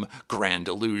Game, Grand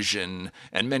Illusion,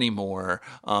 and many more,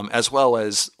 as well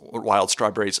as Wild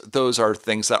Strawberries. Those are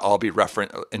things that I'll be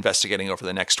investigating over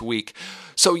the next week.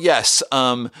 So yes,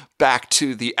 back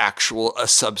to the actual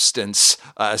substance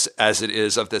as it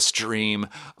is of this dream.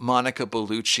 Monica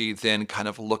Bellucci then kind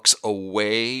of looks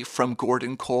away from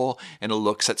Gordon Cole and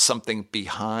looks at something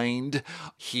behind.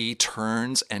 He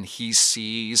turns and he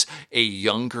sees a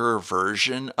younger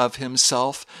version of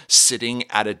himself sitting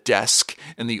at a desk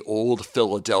in the old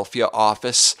Philadelphia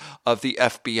office of the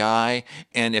FBI.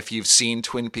 And if you've seen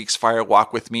Twin Peaks Fire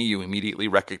Walk with Me, you immediately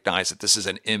recognize that this is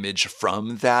an image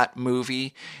from that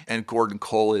movie. And Gordon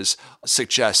Cole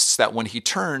suggests that when he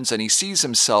turns and he sees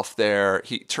himself there,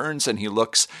 he turns and he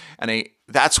looks, and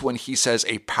that's when he says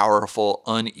a powerful,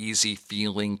 uneasy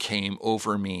feeling came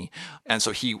over me. And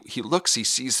so he looks, he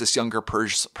sees this younger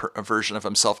version of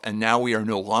himself, and now we are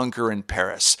no longer in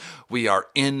Paris. We are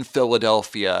in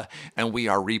Philadelphia, and we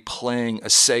are replaying a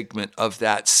segment of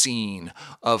that scene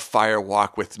of Fire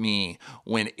Walk with Me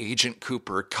when Agent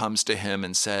Cooper comes to him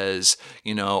and says,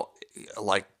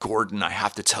 like, Gordon, I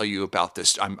have to tell you about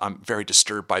this. I'm very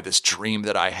disturbed by this dream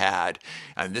that I had.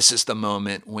 And this is the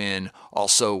moment when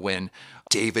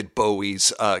David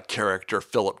Bowie's character,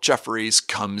 Philip Jeffries,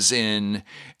 comes in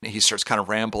and he starts kind of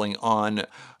rambling on.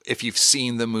 If you've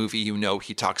seen the movie,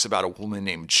 he talks about a woman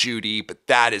named Judy, but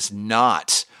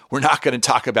we're not going to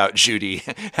talk about Judy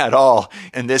at all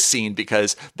in this scene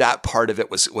because that part of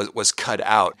it was cut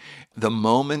out. The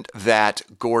moment that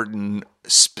Gordon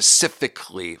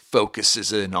specifically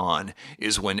focuses in on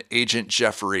is when Agent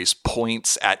Jeffries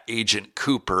points at Agent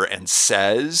Cooper and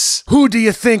says, "Who do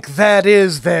you think that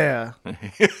is there?"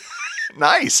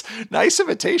 Nice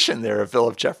imitation there of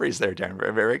Philip Jeffries there, Darren.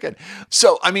 Very, very good.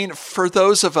 So, for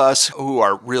those of us who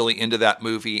are really into that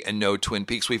movie and know Twin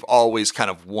Peaks, we've always kind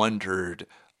of wondered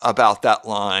about that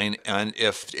line and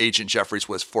if Agent Jeffries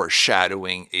was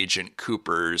foreshadowing Agent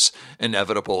Cooper's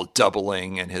inevitable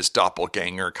doubling and his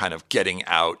doppelganger kind of getting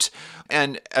out.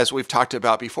 And as we've talked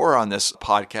about before on this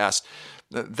podcast,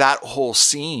 that whole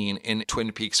scene in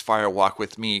Twin Peaks Fire Walk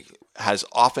with Me has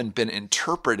often been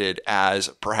interpreted as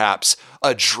perhaps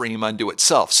a dream unto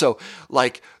itself. So,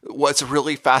 like, what's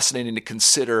really fascinating to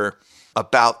consider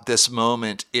about this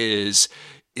moment is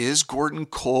Gordon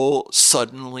Cole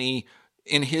suddenly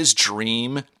in his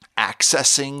dream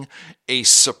accessing a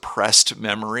suppressed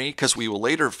memory? Because we will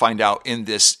later find out in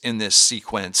this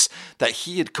sequence that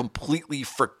he had completely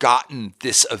forgotten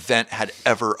this event had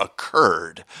ever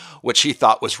occurred, which he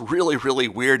thought was really, really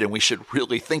weird, and we should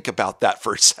really think about that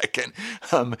for a second.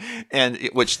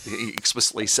 Which he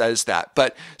explicitly says that.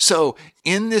 But so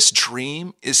in this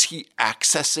dream, is he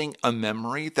accessing a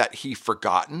memory that he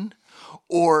forgotten?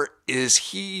 Or is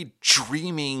he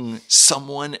dreaming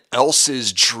someone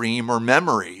else's dream or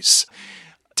memories?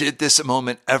 Did this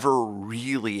moment ever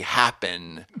really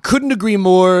happen? Couldn't agree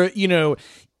more.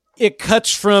 It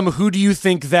cuts from "who do you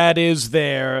think that is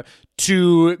there"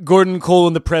 to Gordon Cole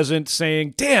in the present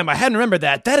saying, "Damn, I hadn't remembered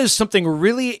that. That is something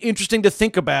really interesting to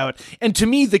think about." And to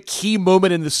me, the key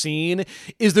moment in the scene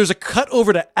is there's a cut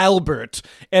over to Albert,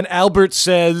 and Albert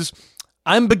says,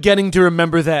 I'm beginning to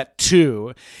remember that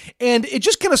too. And it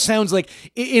just kind of sounds like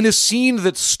in a scene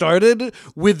that started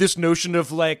with this notion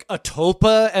of like a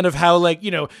tulpa and of how like,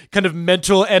 kind of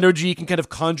mental energy can kind of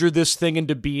conjure this thing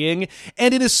into being.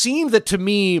 And in a scene that to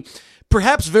me,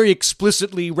 perhaps very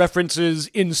explicitly references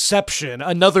Inception,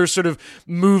 another sort of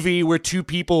movie where two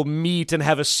people meet and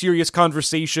have a serious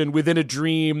conversation within a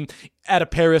dream at a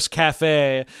Paris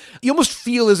cafe. You almost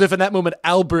feel as if in that moment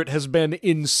Albert has been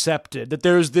incepted, that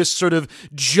there's this sort of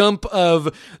jump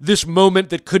of this moment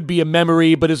that could be a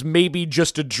memory but is maybe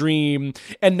just a dream,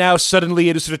 and now suddenly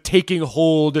it is sort of taking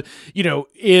hold,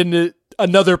 in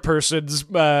another person's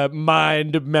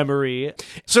mind memory.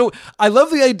 So I love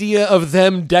the idea of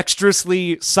them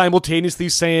dexterously, simultaneously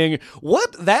saying,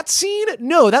 what, that scene?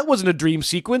 No, that wasn't a dream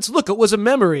sequence. Look, it was a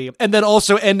memory. And then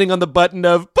also ending on the button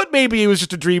of, but maybe it was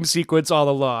just a dream sequence all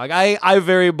along. I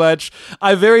very much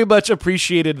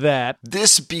appreciated that.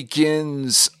 This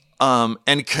begins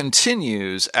and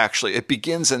continues, actually. It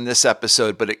begins in this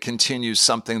episode, but it continues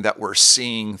something that we're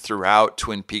seeing throughout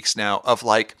Twin Peaks now of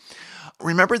like,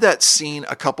 remember that scene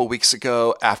a couple weeks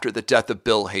ago after the death of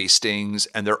Bill Hastings,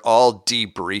 and they're all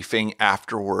debriefing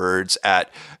afterwards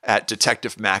at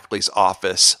Detective Mackley's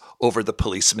office over the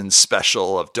policeman's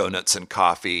special of donuts and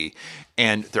coffee,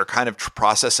 and they're kind of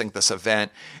processing this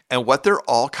event, and what they're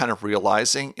all kind of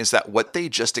realizing is that what they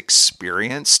just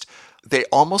experienced, they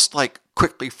almost like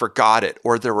quickly forgot it,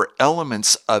 or there were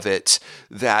elements of it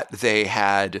that they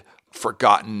had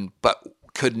forgotten, but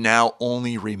could now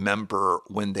only remember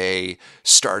when they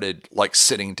started like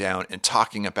sitting down and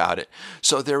talking about it.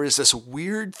 So there is this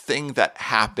weird thing that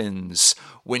happens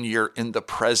when you're in the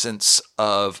presence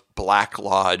of Black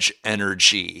Lodge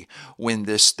energy, when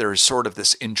there's sort of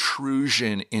this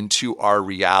intrusion into our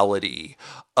reality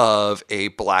of a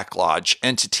Black Lodge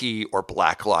entity or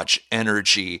Black Lodge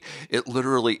energy. It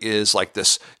literally is like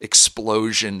this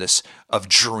explosion, this of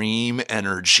dream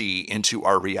energy into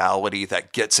our reality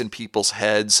that gets in people's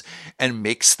heads and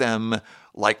makes them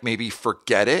like maybe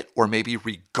forget it or maybe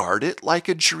regard it like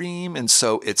a dream. And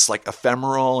so it's like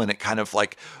ephemeral and it kind of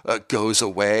like goes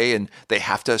away, and they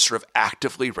have to sort of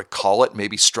actively recall it,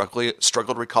 maybe struggle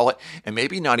to recall it, and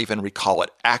maybe not even recall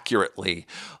it accurately.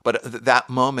 But that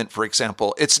moment, for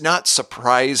example, it's not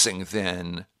surprising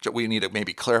then, we need to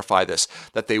maybe clarify this,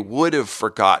 that they would have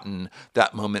forgotten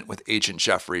that moment with Agent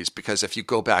Jeffries, because if you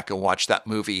go back and watch that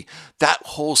movie, that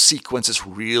whole sequence is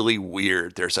really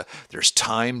weird. There's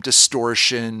time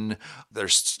distortion.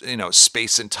 There's,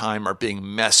 space and time are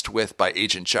being messed with by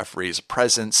Agent Jeffries'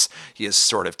 presence. He is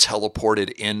sort of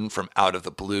teleported in from out of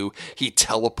the blue. He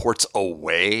teleports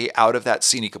away out of that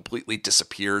scene. He completely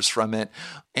disappears from it.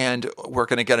 And we're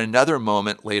going to get another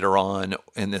moment later on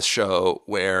in this show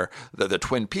where the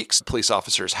Twin Peaks police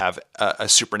officers have a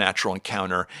supernatural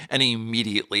encounter and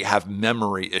immediately have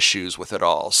memory issues with it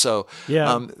all. So,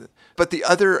 yeah. But the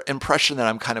other impression that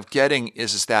I'm kind of getting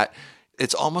is that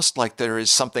it's almost like there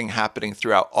is something happening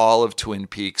throughout all of Twin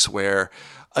Peaks where,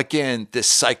 again, this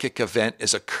psychic event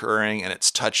is occurring and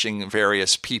it's touching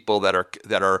various people that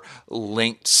are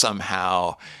linked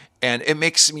somehow. And it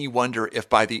makes me wonder if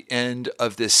by the end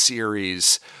of this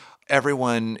series,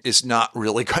 everyone is not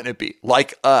really going to be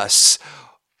like us.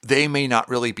 They may not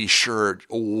really be sure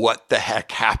what the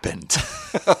heck happened.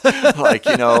 Like,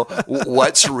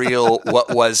 what's real,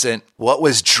 what wasn't, what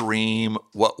was dream,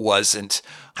 what wasn't.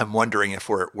 I'm wondering if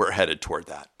we're headed toward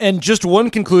that. And just one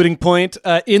concluding point.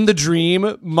 In the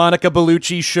dream, Monica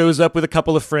Bellucci shows up with a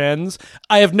couple of friends.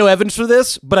 I have no evidence for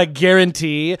this, but I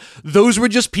guarantee those were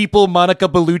just people Monica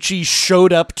Bellucci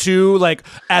showed up to, like,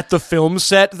 at the film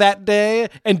set that day.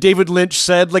 And David Lynch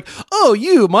said, like, oh,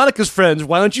 you, Monica's friends,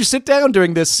 why don't you sit down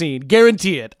during this scene?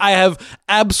 Guarantee it. I have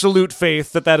absolute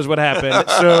faith that is what happened.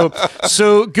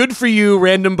 So good for you,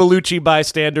 random Bellucci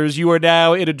bystanders. You are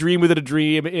now in a dream within a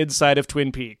dream inside of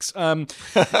Twin Peaks.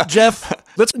 Jeff,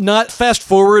 let's not fast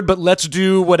forward, but let's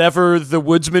do whatever the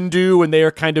woodsmen do when they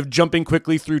are kind of jumping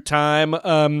quickly through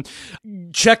time.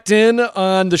 Checked in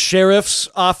on the sheriff's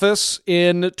office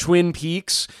in Twin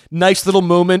Peaks. Nice little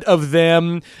moment of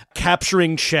them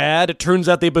capturing Chad. It turns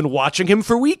out they've been watching him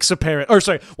for weeks,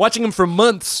 watching him for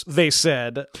months, they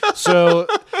said. So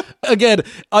again,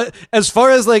 as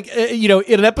far as like,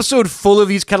 in an episode full of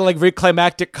these kind of like very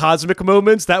climactic cosmic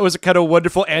moments, that was a kind of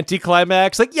wonderful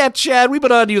anticlimax. Like, yeah, Chad, we've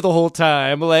been on you the whole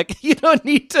time. Like, you don't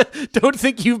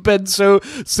think you've been so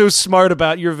smart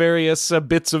about your various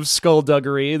bits of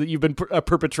skullduggery that you've been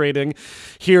perpetrating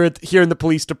here in the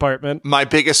police department. My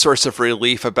biggest source of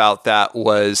relief about that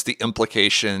was the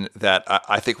implication that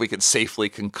I think we can safely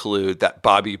conclude that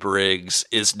Bobby Briggs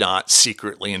is not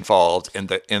secretly involved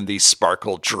in the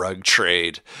Sparkle drug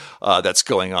trade that's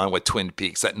going on with Twin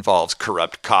Peaks that involves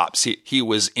corrupt cops. He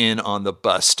was in on the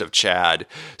bust of Chad,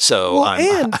 so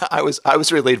I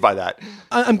was relieved by that.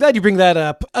 I'm glad you bring that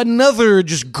up. Another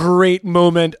just great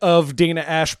moment of Dana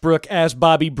Ashbrook as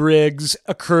Bobby Briggs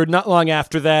occurred not long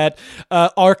after that.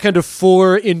 Our kind of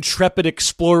 4 intrepid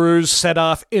explorers set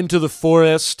off into the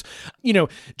forest.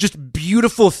 Just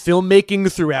beautiful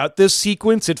filmmaking throughout this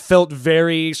sequence. It felt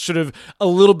very sort of a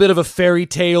little bit of a fairy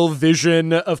tale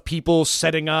vision of people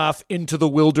setting off into the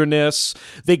wilderness.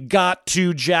 They got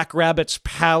to Jack Rabbit's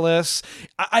palace.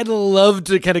 I'd love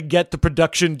to kind of get the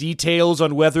production details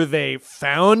on whether they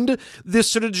found this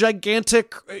sort of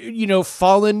gigantic,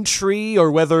 fallen tree,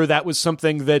 or whether that was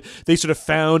something that they sort of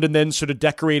found and then sort of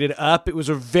decorated up. It was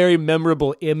a very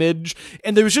memorable image.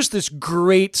 And there was just this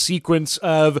great sequence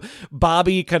of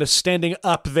Bobby kind of standing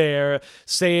up there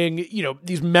saying,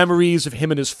 these memories of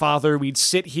him and his father. We'd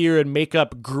sit here and make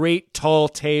up great tall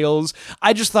tales.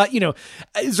 I just thought,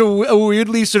 it's a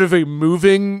weirdly sort of a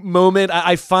moving moment.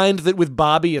 I find that with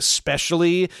Bobby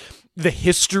especially, the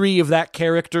history of that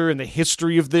character and the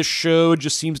history of this show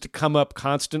just seems to come up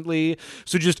constantly.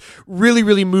 So just really,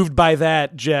 really moved by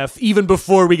that, Jeff, even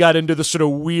before we got into the sort of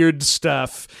weird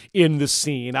stuff in the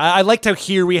scene. I liked how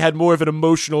here we had more of an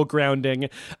emotional grounding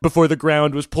before the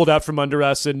ground was pulled out from under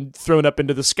us and thrown up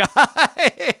into the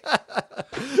sky.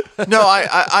 No,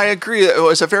 I agree. It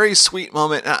was a very sweet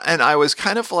moment. And I was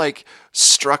kind of like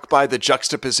struck by the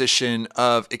juxtaposition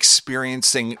of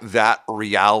experiencing that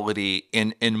reality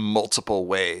in multiple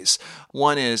ways.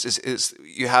 One is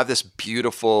you have this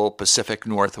beautiful Pacific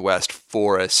Northwest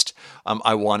forest.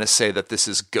 I want to say that this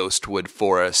is Ghostwood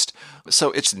Forest.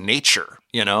 So it's nature,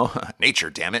 nature,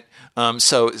 damn it.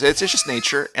 So it's just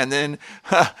nature. And then,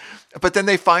 but then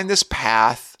they find this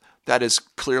path that is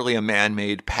clearly a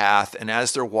man-made path. And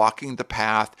as they're walking the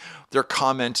path, they're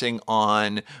commenting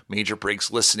on Major Briggs'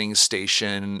 listening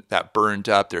station that burned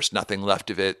up. There's nothing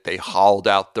left of it. They hauled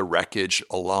out the wreckage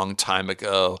a long time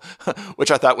ago,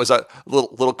 which I thought was a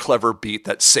little clever beat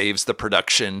that saves the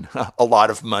production a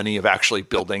lot of money of actually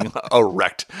building a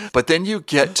wrecked. But then you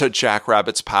get to Jack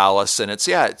Rabbit's palace, and it's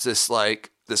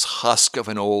this husk of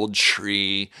an old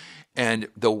tree. And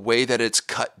the way that it's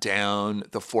cut down,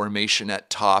 the formation at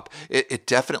top, it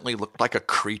definitely looked like a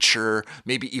creature,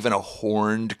 maybe even a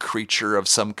horned creature of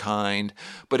some kind.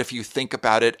 But if you think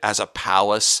about it as a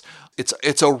palace,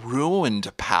 it's a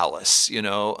ruined palace,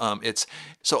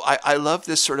 I love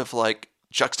this sort of like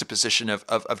juxtaposition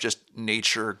of just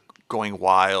nature going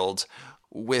wild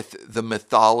with the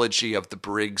mythology of the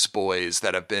Briggs boys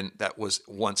that was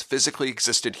once physically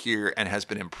existed here and has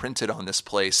been imprinted on this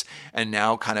place and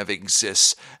now kind of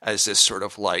exists as this sort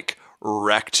of like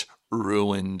wrecked,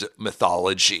 ruined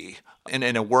mythology. And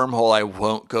in a wormhole I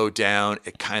won't go down,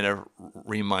 it kind of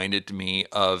reminded me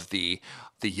of the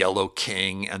Yellow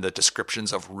King and the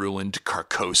descriptions of ruined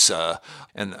Carcosa.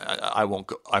 And I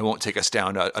won't take us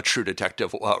down a True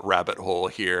Detective rabbit hole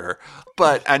here.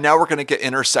 And now we're going to get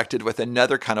intersected with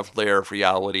another kind of layer of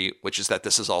reality, which is that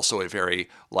this is also a very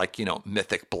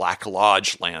mythic Black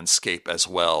Lodge landscape as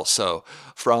well. So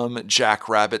from Jack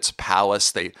Rabbit's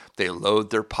palace, they load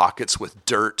their pockets with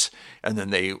dirt and then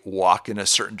they walk in a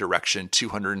certain direction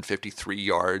 253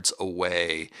 yards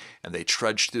away and they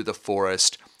trudge through the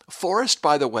forest. Forest,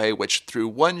 by the way, which through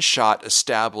one shot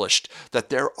established that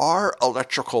there are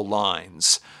electrical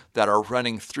lines that are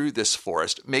running through this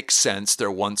forest. Makes sense.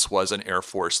 There once was an Air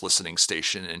Force listening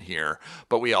station in here,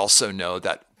 but we also know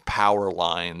that power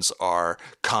lines are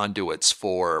conduits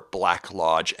for Black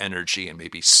Lodge energy and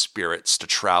maybe spirits to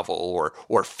travel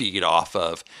or feed off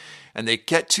of. And they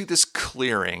get to this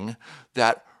clearing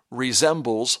that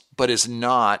resembles, but is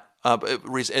not,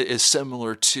 is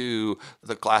similar to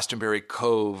the Glastonbury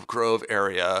Cove Grove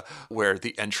area where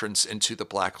the entrance into the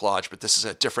Black Lodge, but this is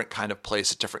a different kind of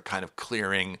place, a different kind of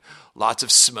clearing, lots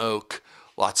of smoke,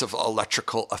 lots of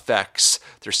electrical effects.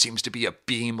 There seems to be a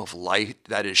beam of light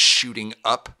that is shooting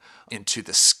up into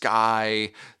the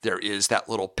sky. There is that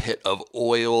little pit of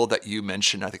oil that you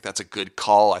mentioned. I think that's a good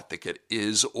call. I think it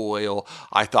is oil.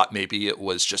 I thought maybe it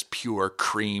was just pure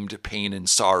creamed pain and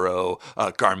sorrow.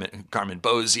 Garmin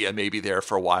Bozia maybe there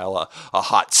for a while, a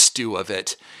hot stew of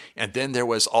it. And then there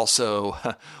was also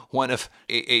one of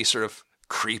a sort of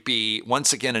creepy,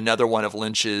 once again, another one of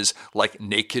Lynch's like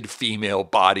naked female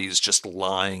bodies just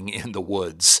lying in the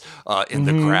woods, in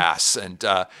the grass.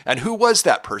 And who was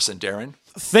that person, Darren?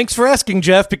 Thanks for asking,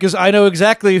 Jeff, because I know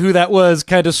exactly who that was,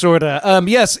 kind of, sort of.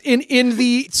 Yes, in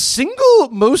the single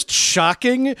most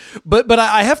shocking, but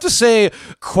I have to say,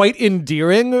 quite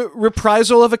endearing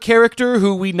reprisal of a character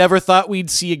who we never thought we'd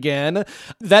see again.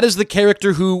 That is the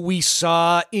character who we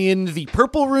saw in the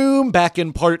Purple Room back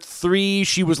in part 3.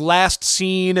 She was last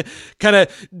seen kind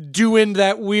of doing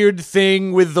that weird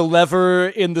thing with the lever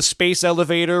in the space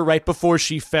elevator right before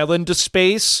she fell into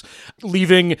space,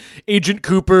 leaving Agent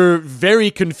Cooper very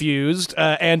confused,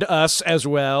 and us as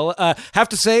well. Have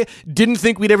to say, didn't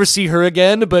think we'd ever see her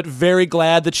again, but very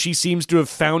glad that she seems to have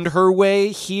found her way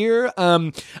here.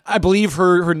 I believe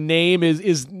her name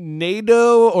is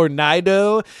Nado or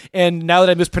Nido, and now that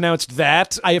I mispronounced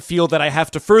that, I feel that I have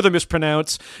to further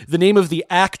mispronounce the name of the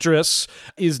actress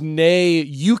is Nei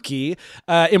Yuki.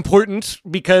 Important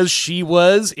because she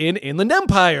was in Inland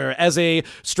Empire as a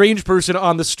strange person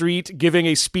on the street giving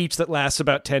a speech that lasts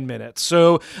about 10 minutes.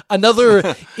 So another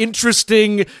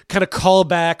interesting kind of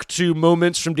callback to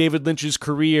moments from David Lynch's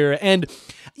career. And,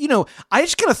 I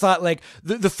just kind of thought, like,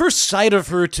 the first sight of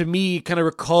her to me kind of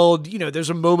recalled, there's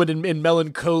a moment in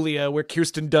Melancholia where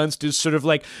Kirsten Dunst is sort of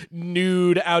like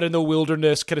nude out in the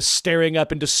wilderness, kind of staring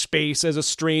up into space as a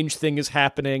strange thing is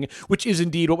happening, which is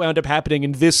indeed what wound up happening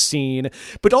in this scene.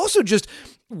 But also just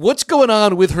what's going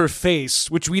on with her face,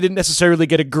 which we didn't necessarily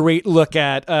get a great look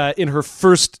at in her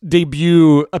first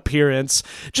debut appearance.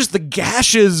 Just the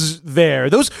gashes there.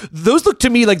 Those look to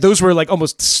me like those were like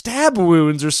almost stab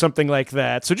wounds or something like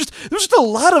that. So there's just a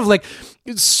lot of like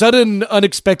sudden,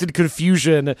 unexpected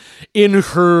confusion in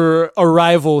her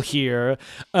arrival here.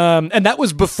 And that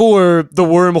was before the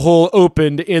wormhole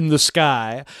opened in the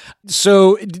sky.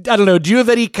 So I don't know. Do you have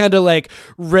any kind of like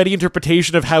ready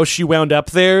interpretation of how she wound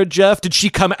up there, Jeff? Did she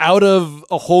come out of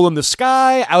a hole in the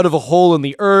sky, out of a hole in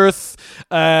the earth?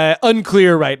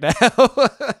 Unclear right now.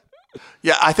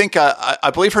 Yeah, I think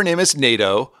I believe her name is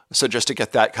NATO. So just to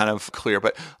get that kind of clear,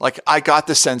 but like I got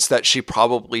the sense that she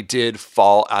probably did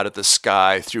fall out of the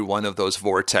sky through one of those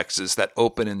vortexes that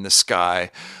open in the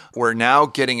sky. We're now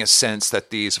getting a sense that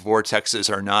these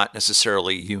vortexes are not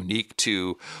necessarily unique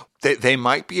to. They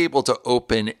might be able to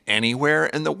open anywhere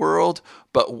in the world,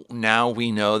 but now we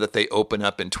know that they open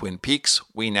up in Twin Peaks.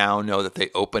 We now know that they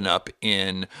open up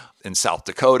in South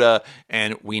Dakota,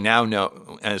 and we now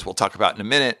know, as we'll talk about in a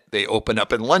minute, they open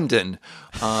up in London.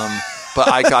 But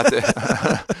I got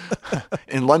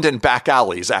in London back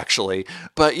alleys, actually.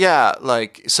 But yeah,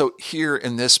 like, so here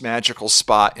in this magical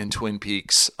spot in Twin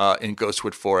Peaks, in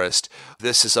Ghostwood Forest,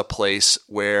 this is a place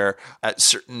where at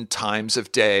certain times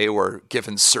of day or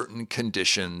given certain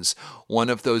conditions, one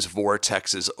of those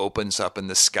vortexes opens up in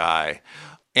the sky.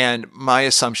 And my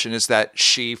assumption is that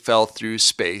she fell through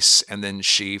space and then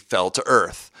she fell to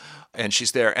Earth and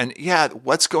she's there. And yeah,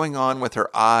 what's going on with her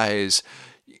eyes?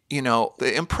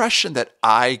 The impression that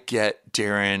I get,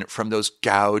 Darren, from those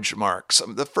gouge marks,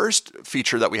 the first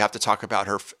feature that we have to talk about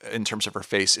her in terms of her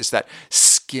face is that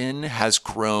skin has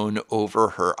grown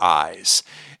over her eyes.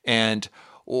 And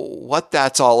what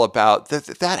that's all about,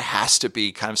 that has to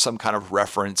be kind of some kind of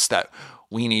reference that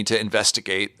we need to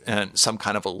investigate and some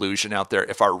kind of illusion out there.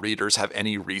 If our readers have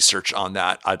any research on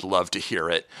that, I'd love to hear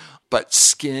it. But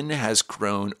skin has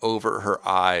grown over her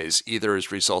eyes, either as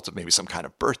a result of maybe some kind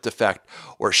of birth defect,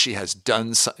 or she has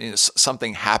done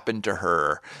something happened to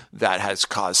her that has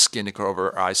caused skin to grow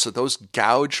over her eyes. So those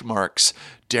gouge marks,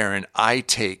 Darren, I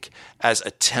take as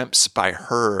attempts by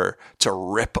her to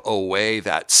rip away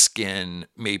that skin,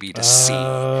 maybe to see.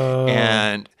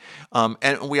 And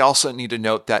we also need to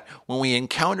note that when we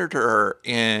encountered her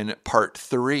in part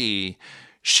 3,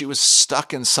 she was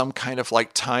stuck in some kind of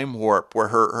like time warp where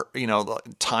her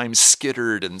time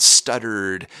skittered and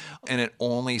stuttered, and it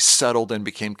only settled and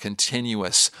became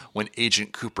continuous when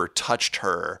Agent Cooper touched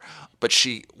her. But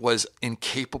she was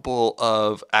incapable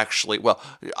of actually, well,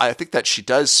 I think that she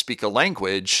does speak a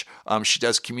language. She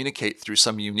does communicate through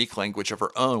some unique language of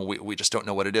her own. We just don't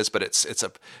know what it is, but it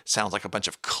sounds like a bunch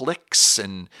of clicks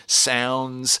and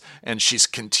sounds, and she's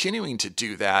continuing to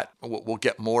do that. We'll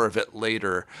get more of it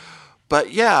later.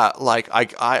 But yeah, like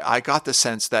I got the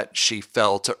sense that she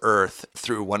fell to Earth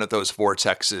through one of those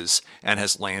vortexes and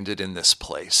has landed in this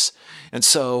place. And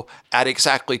so at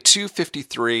exactly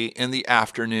 2:53 in the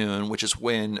afternoon, which is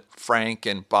when Frank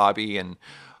and Bobby and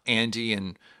Andy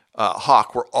and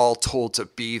Hawk were all told to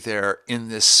be there in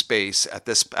this space at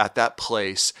that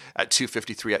place at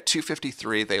 2:53. At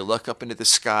 2:53, they look up into the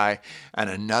sky, and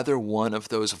another one of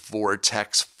those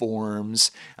vortex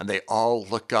forms, and they all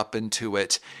look up into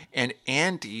it. And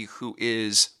Andy, who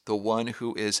is the one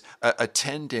who is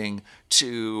attending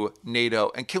to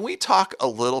NATO, and can we talk a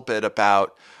little bit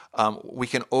about We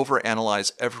can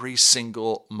overanalyze every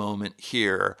single moment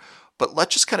here. But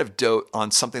let's just kind of dote on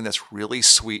something that's really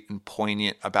sweet and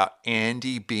poignant about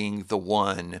Andy being the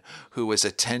one who is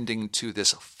attending to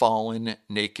this fallen,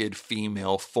 naked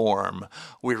female form.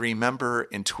 We remember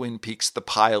in Twin Peaks, the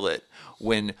pilot,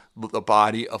 when the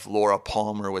body of Laura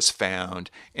Palmer was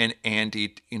found and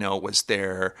Andy, was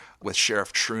there with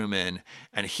Sheriff Truman,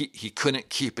 and he couldn't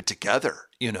keep it together.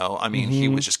 I mean, he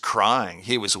was just crying.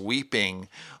 He was weeping.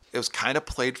 It was kind of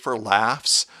played for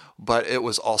laughs, but it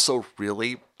was also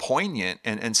really poignant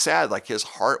and sad. Like his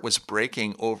heart was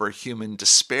breaking over human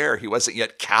despair. He wasn't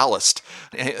yet calloused.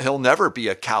 He'll never be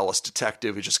a callous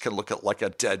detective who just can look at like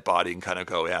a dead body and kind of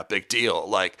go, yeah, big deal.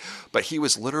 But he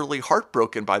was literally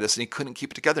heartbroken by this and he couldn't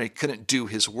keep it together. He couldn't do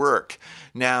his work.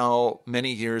 Now,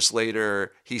 many years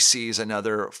later, he sees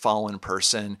another fallen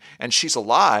person and she's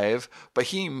alive, but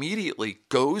he immediately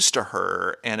goes to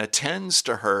her and attends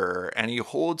to her and he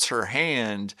holds her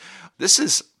hand. This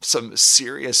is some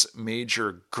serious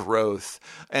major growth,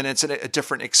 and it's a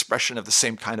different expression of the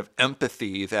same kind of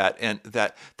empathy that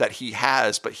he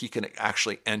has, but he can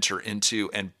actually enter into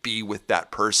and be with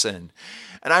that person.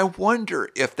 And I wonder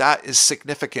if that is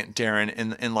significant, Darren,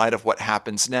 in light of what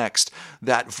happens next.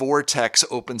 That vortex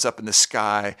opens up in the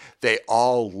sky. They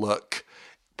all look,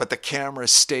 but the camera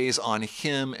stays on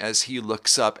him as he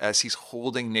looks up, as he's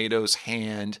holding Nato's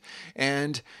hand,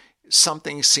 and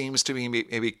something seems to be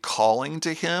maybe calling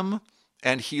to him,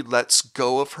 and he lets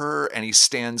go of her and he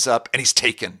stands up and he's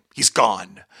taken. He's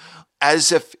gone.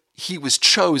 As if he was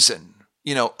chosen.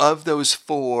 Of those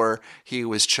four, he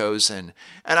was chosen.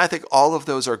 And I think all of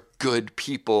those are good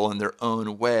people in their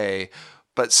own way,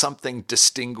 but something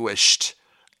distinguished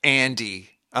Andy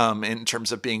in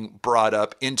terms of being brought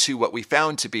up into what we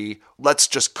found to be, let's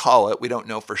just call it, we don't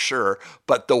know for sure,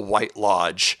 but the White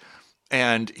Lodge.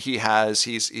 And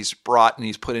he's brought and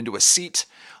he's put into a seat.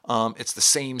 It's the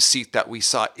same seat that we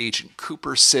saw Agent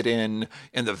Cooper sit in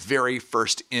the very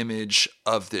first image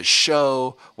of this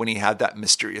show when he had that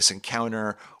mysterious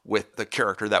encounter with the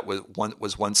character that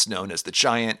was once known as the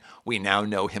Giant. We now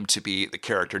know him to be the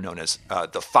character known as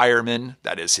the Fireman.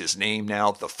 That is his name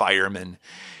now, the Fireman.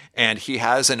 And he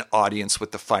has an audience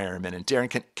with the Fireman. And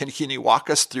Darren, can you walk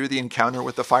us through the encounter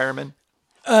with the Fireman?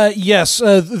 Yes.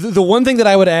 The one thing that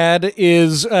I would add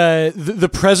is the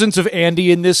presence of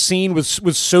Andy in this scene was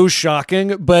so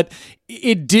shocking, but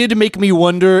it did make me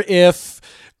wonder if,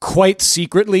 quite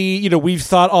secretly, we've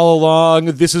thought all along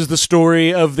this is the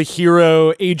story of the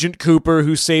hero, Agent Cooper,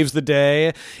 who saves the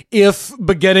day. If,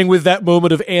 beginning with that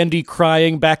moment of Andy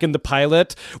crying back in the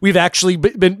pilot, we've actually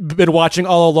been watching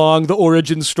all along the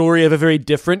origin story of a very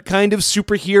different kind of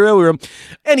superhero.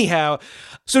 Anyhow,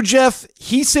 so Jeff,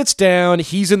 he sits down,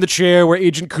 he's in the chair where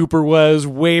Agent Cooper was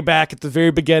way back at the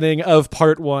very beginning of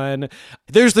part 1.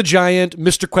 There's the Giant,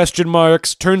 Mr. Question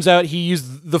Marks. Turns out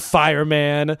he's the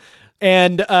Fireman.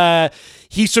 And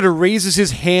he sort of raises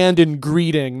his hand in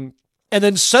greeting. And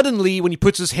then suddenly, when he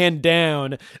puts his hand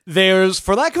down, there's,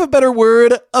 for lack of a better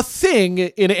word, a thing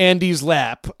in Andy's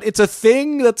lap. It's a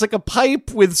thing that's like a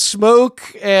pipe with smoke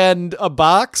and a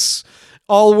box.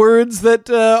 All words that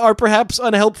are perhaps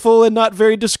unhelpful and not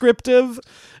very descriptive.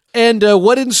 And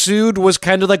what ensued was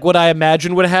kind of like what I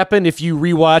imagined would happen if you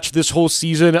rewatch this whole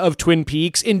season of Twin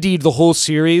Peaks, indeed the whole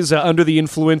series, under the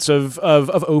influence of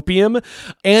opium.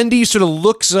 Andy sort of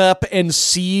looks up and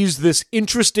sees this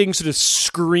interesting sort of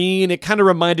screen. It kind of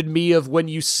reminded me of when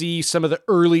you see some of the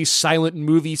early silent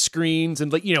movie screens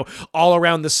and, like, all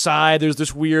around the side, there's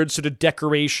this weird sort of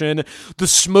decoration. The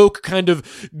smoke kind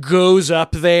of goes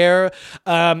up there.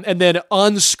 And then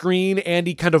on screen,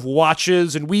 Andy kind of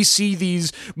watches and we see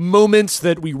these moments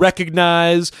that we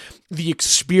recognize, the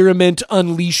experiment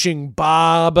unleashing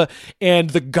Bob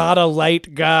and the gotta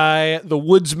light guy, the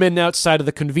woodsman outside of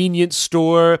the convenience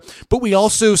store. But we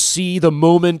also see the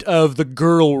moment of the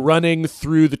girl running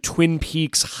through the Twin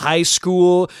Peaks high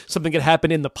school, something that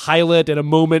happened in the pilot and a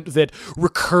moment that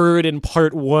recurred in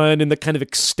part 1 in the kind of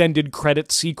extended credit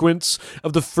sequence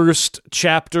of the first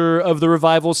chapter of the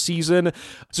revival season.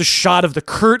 It's a shot of the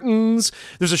curtains.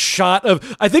 There's a shot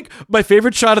of, I think my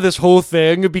favorite shot of this whole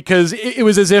thing, because it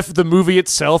was as if the movie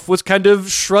itself was kind of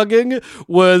shrugging,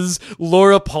 was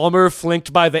Laura Palmer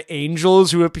flanked by the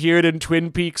angels who appeared in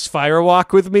Twin Peaks Fire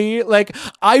Walk with Me. Like,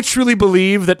 I truly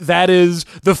believe that is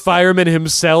the Fireman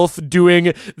himself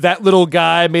doing that little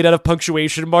guy made out of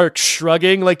punctuation marks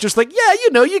shrugging, like, just like,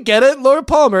 yeah, you get it, Laura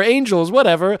Palmer, angels,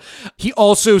 whatever. He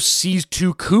also sees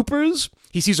 2 Coopers.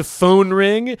 He sees a phone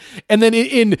ring, and then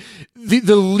in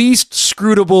the least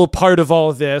scrutable part of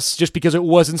all this, just because it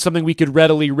wasn't something we could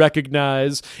readily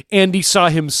recognize, Andy saw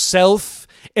himself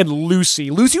and Lucy.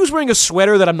 Lucy was wearing a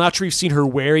sweater that I'm not sure you've seen her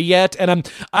wear yet,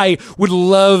 and I would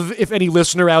love if any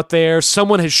listener out there,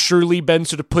 someone has surely been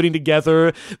sort of putting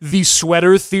together the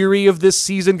sweater theory of this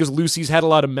season, because Lucy's had a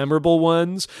lot of memorable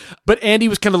ones. But Andy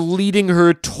was kind of leading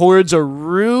her towards a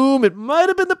room. It might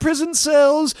have been the prison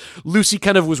cells. Lucy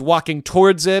kind of was walking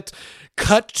towards it.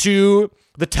 Cut to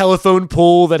the telephone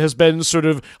pole that has been sort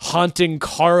of haunting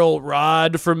Carl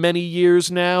Rod for many years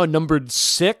now, numbered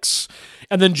 6.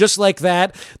 And then just like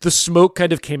that, the smoke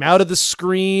kind of came out of the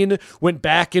screen, went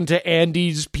back into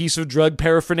Andy's piece of drug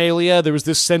paraphernalia. There was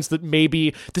this sense that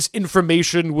maybe this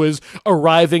information was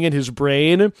arriving in his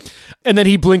brain. And then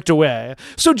he blinked away.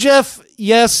 So, Jeff,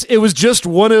 yes, it was just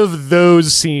one of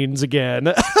those scenes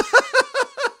again.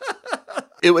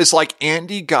 It was like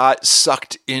Andy got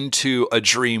sucked into a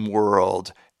dream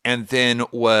world and then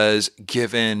was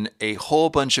given a whole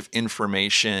bunch of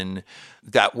information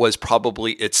that was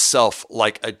probably itself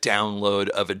like a download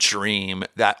of a dream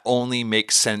that only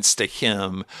makes sense to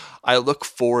him. I look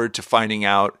forward to finding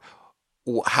out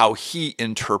how he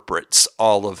interprets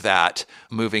all of that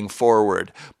moving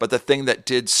forward. But the thing that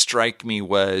did strike me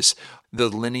was the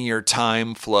linear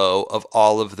time flow of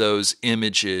all of those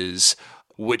images,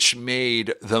 which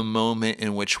made the moment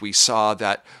in which we saw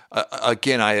that,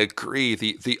 again, I agree,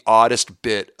 the oddest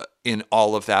bit in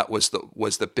all of that was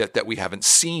the bit that we haven't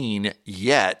seen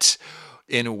yet,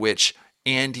 in which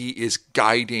Andy is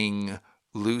guiding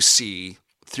Lucy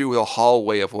through a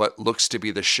hallway of what looks to be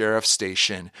the sheriff's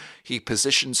station. He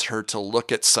positions her to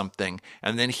look at something,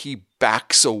 and then he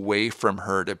backs away from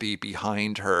her to be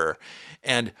behind her.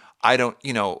 And I don't,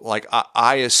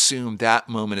 I assume that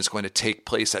moment is going to take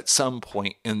place at some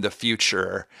point in the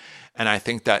future. And I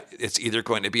think that it's either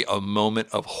going to be a moment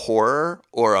of horror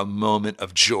or a moment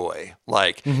of joy.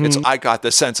 I got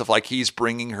the sense of like he's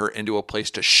bringing her into a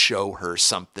place to show her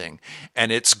something.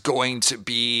 And it's going to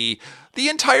be the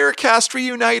entire cast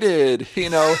reunited.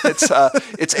 It's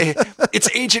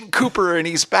Agent Cooper and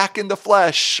he's back in the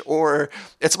flesh, or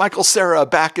it's Michael Cera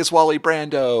back as Wally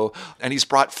Brando and he's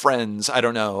brought friends. I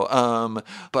don't know.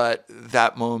 But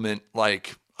that moment,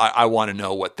 I want to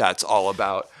know what that's all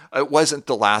about. It wasn't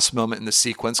the last moment in the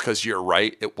sequence, because you're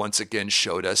right. It once again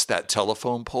showed us that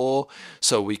telephone pole.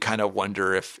 So we kind of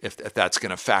wonder if that's going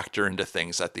to factor into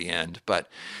things at the end. But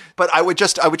I would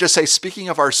just say, speaking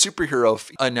of our superhero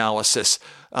analysis,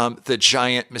 the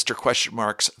giant Mr. Question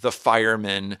Marks, the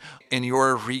Fireman, in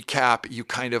your recap, you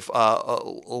kind of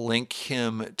link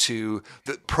him to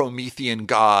the Promethean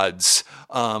gods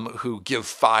who give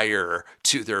fire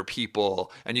to their people.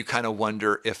 And you kind of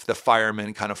wonder if the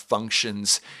Fireman kind of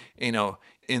functions,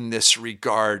 in this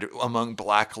regard among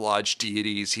Black Lodge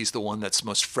deities. He's the one that's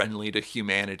most friendly to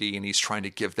humanity, and he's trying to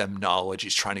give them knowledge.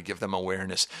 He's trying to give them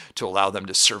awareness to allow them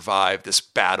to survive this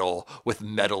battle with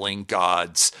meddling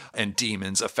gods and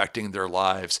demons affecting their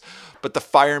lives. But the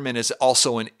Fireman is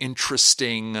also an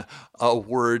interesting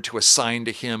word to assign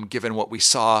to him, given what we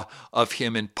saw of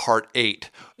him in Part 8,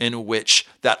 in which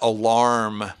that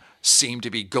alarm seemed to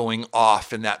be going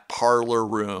off in that parlor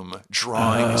room,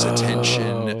 drawing his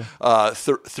attention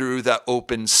through the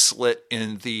open slit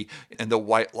in the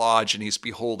White Lodge, and he's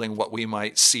beholding what we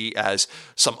might see as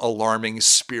some alarming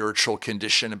spiritual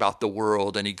condition about the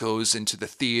world. And he goes into the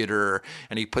theater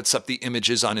and he puts up the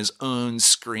images on his own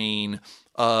screen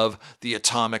of the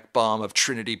atomic bomb, of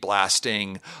Trinity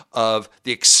blasting, of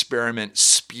the experiment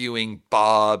spewing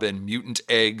Bob and mutant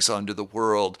eggs onto the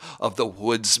world, of the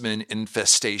woodsman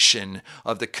infestation,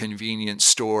 of the convenience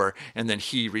store. And then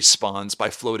he responds by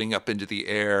floating up into the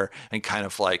air and kind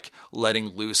of like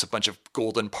letting loose a bunch of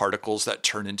golden particles that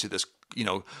turn into this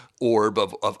orb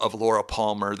of Laura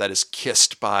Palmer that is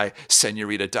kissed by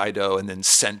Senorita Dido and then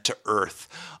sent to Earth.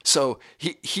 So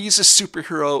he's a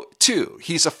superhero too.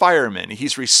 He's a fireman.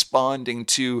 He's responding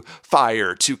to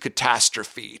fire, to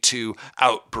catastrophe, to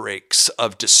outbreaks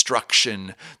of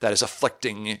destruction that is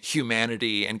afflicting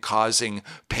humanity and causing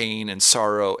pain and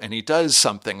sorrow. And he does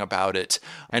something about it.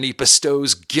 And he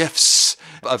bestows gifts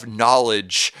of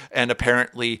knowledge and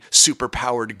apparently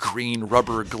superpowered green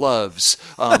rubber gloves,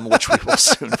 which we will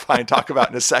soon talk about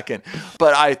in a second.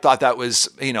 But I thought that was,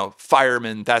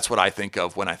 fireman. That's what I think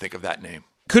of when I think of that name.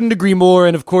 Couldn't agree more.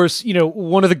 And of course,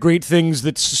 one of the great things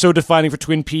that's so defining for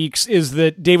Twin Peaks is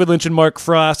that David Lynch and Mark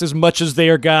Frost, as much as they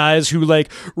are guys who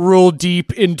roll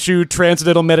deep into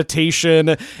transcendental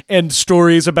meditation and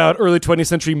stories about early 20th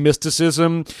century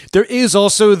mysticism, there is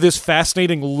also this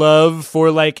fascinating love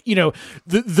for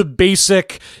the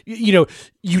basic,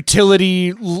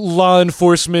 utility law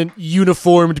enforcement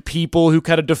uniformed people who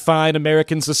kind of define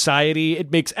American society,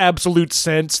 it makes absolute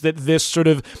sense that this sort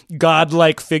of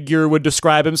godlike figure would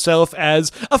describe himself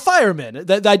as a fireman.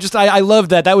 I love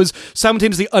that. That was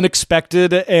simultaneously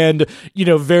unexpected and,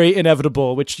 very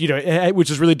inevitable, which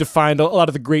has really defined a lot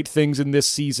of the great things in this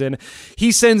season.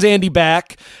 He sends Andy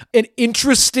back. An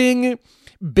interesting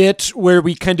bit where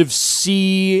we kind of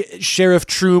see Sheriff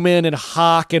Truman and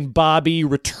Hawk and Bobby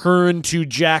return to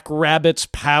Jack Rabbit's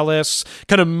palace,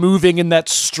 kind of moving in that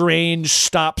strange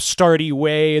stop-starty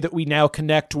way that we now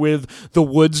connect with the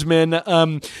woodsman.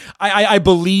 I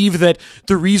believe that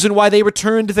the reason why they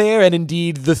returned there, and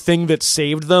indeed the thing that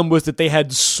saved them, was that they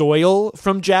had soil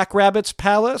from Jack Rabbit's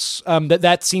palace.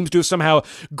 That seems to have somehow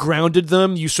grounded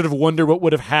them. You sort of wonder what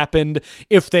would have happened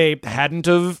if they hadn't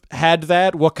have had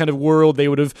that, what kind of world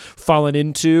they would have fallen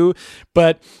into.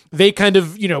 But they kind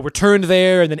of, returned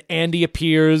there, and then Andy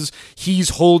appears. He's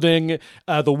holding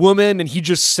the woman, and he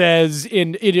just says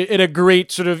in a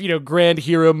great sort of, grand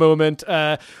hero moment,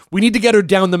 we need to get her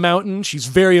down the mountain. She's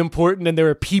very important, and there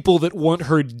are people that want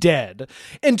her dead.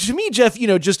 And to me, Jeff,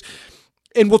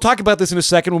 and we'll talk about this in a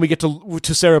second when we get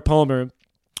to Sarah Palmer.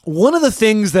 One of the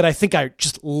things that I think I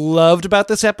just loved about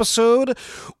this episode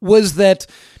was that,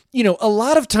 a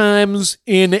lot of times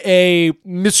in a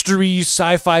mystery,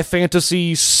 sci-fi,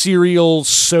 fantasy, serial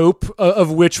soap, of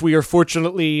which we are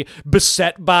fortunately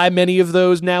beset by many of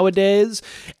those nowadays,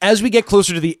 as we get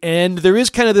closer to the end, there is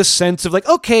kind of this sense of like,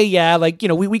 okay, yeah, like,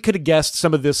 we could have guessed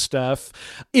some of this stuff.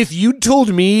 If you'd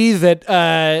told me that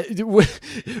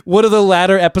one of the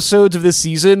latter episodes of this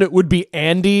season would be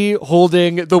Andy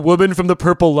holding the woman from the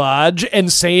Purple Lodge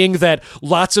and saying that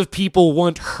lots of people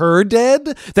want her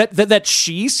dead, that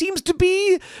she seems to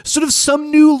be sort of some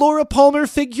new Laura Palmer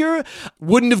figure,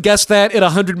 wouldn't have guessed that in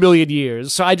 100 million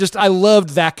years. So I loved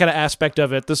that kind of aspect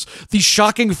of it. The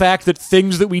shocking fact that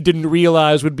things that we didn't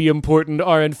realize would be important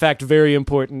are in fact very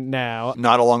important now.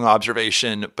 Not a long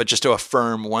observation, but just to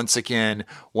affirm once again,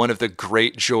 one of the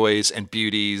great joys and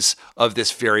beauties of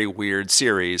this very weird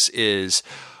series is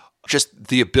just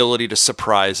the ability to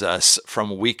surprise us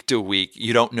from week to week.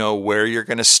 You don't know where you're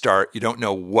going to start. You don't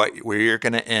know where you're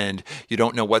going to end. You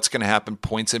don't know what's going to happen,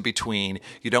 points in between.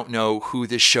 You don't know who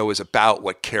this show is about,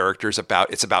 what character's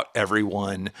about. It's about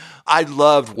everyone. I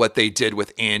loved what they did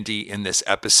with Andy in this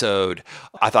episode.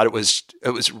 I thought it was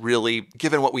really,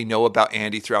 given what we know about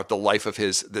Andy throughout the life of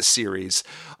this series,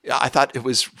 I thought it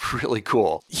was really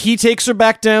cool. He takes her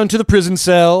back down to the prison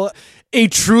cell. A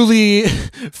truly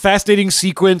fascinating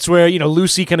sequence where,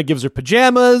 Lucy kind of gives her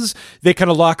pajamas. They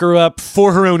kind of lock her up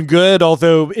for her own good,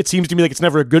 although it seems to me like it's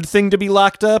never a good thing to be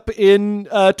locked up in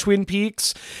Twin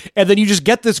Peaks. And then you just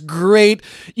get this great,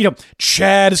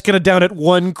 Chad is kind of down at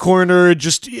one corner,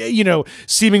 just,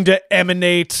 seeming to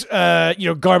emanate,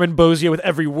 Garmin Bozier with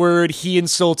every word. He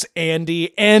insults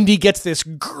Andy. Andy gets this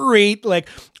great, like,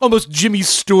 almost Jimmy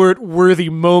Stewart worthy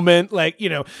moment. Like,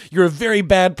 you're a very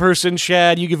bad person,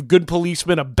 Chad. You give good policeman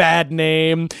a bad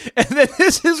name. And then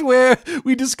this is where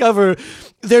we discover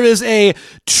there is a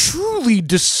truly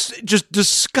just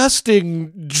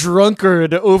disgusting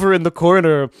drunkard over in the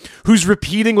corner who's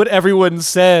repeating what everyone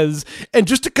says. And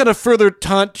just to kind of further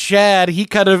taunt Chad, he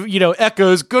kind of,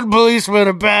 echoes, good policeman,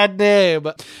 a bad name.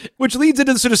 Which leads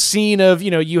into the sort of scene of,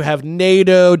 you have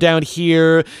NATO down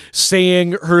here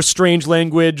saying her strange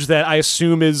language that I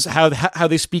assume is how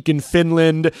they speak in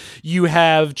Finland. You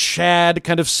have Chad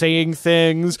kind of saying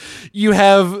things. You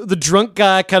have the drunk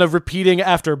guy kind of repeating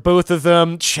after both of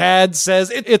them. Chad says,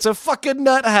 it's a fucking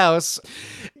nut house.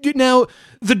 Now,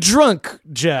 the drunk,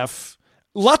 Jeff,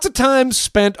 lots of time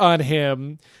spent on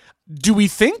him. Do we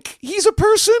think he's a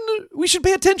person we should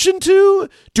pay attention to?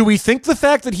 Do we think the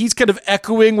fact that he's kind of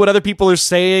echoing what other people are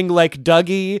saying, like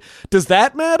Dougie, does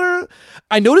that matter?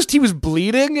 I noticed he was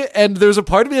bleeding, and there's a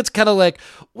part of me that's kind of like,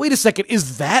 wait a second,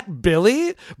 is that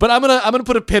Billy? But I'm gonna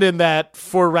put a pin in that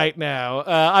for right now.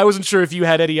 I wasn't sure if you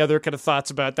had any other kind of thoughts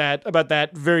about that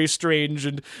very strange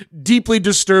and deeply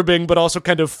disturbing, but also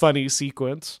kind of funny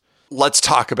sequence. Let's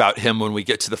talk about him when we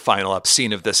get to the final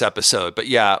scene of this episode. But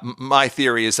yeah, my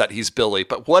theory is that he's Billy.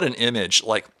 But what an image.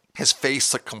 Like, his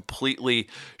face like completely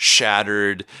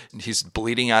shattered. He's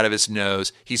bleeding out of his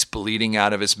nose. He's bleeding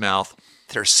out of his mouth.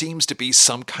 There seems to be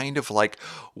some kind of like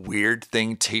weird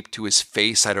thing taped to his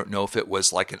face. I don't know if it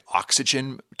was like an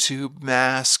oxygen tube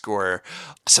mask or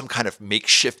some kind of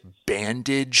makeshift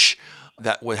bandage.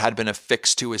 that had been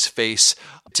affixed to his face?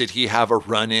 Did he have a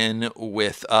run-in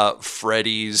with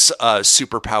Freddy's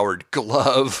superpowered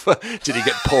glove? Did he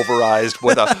get pulverized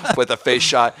with a face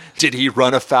shot? Did he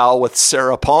run afoul with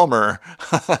Sarah Palmer,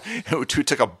 who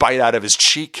took a bite out of his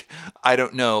cheek? I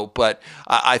don't know, but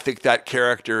I think that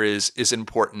character is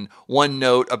important. One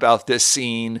note about this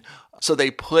scene. So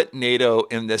they put Nato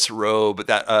in this robe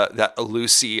that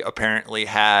Lucy apparently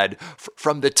had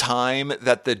from the time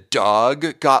that the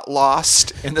dog got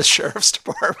lost in the sheriff's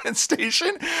department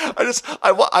station.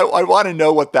 I want to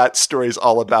know what that story is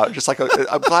all about. Just like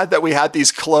I'm glad that we had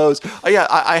these clothes. Oh, yeah,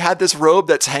 I had this robe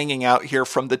that's hanging out here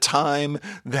from the time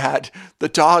that the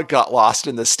dog got lost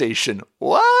in the station.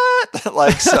 What?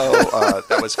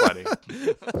 That was funny.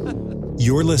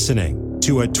 You're listening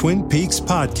to a Twin Peaks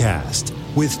podcast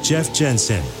with Jeff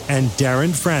Jensen and Darren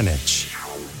Franich.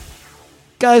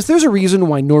 Guys, there's a reason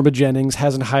why Norma Jennings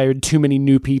hasn't hired too many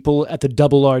new people at the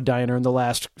Double R Diner in the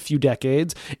last few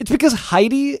decades. It's because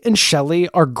Heidi and Shelley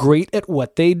are great at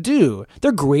what they do.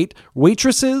 They're great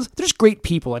waitresses. They're just great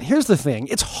people. And here's the thing.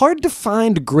 It's hard to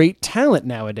find great talent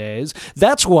nowadays.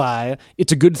 That's why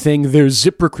it's a good thing there's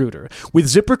ZipRecruiter. With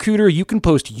ZipRecruiter, you can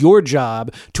post your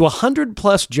job to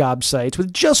 100+ job sites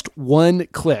with just one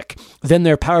click. Then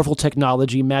their powerful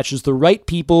technology matches the right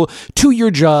people to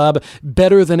your job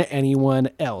better than anyone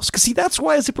else. Because see, that's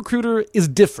why ZipRecruiter is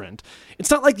different. It's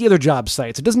not like the other job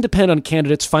sites. It doesn't depend on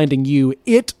candidates finding you.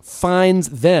 It finds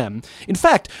them. In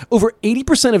fact, over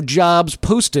 80% of jobs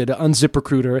posted on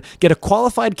ZipRecruiter get a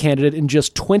qualified candidate in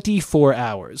just 24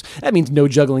 hours. That means no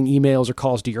juggling emails or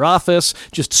calls to your office.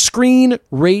 Just screen,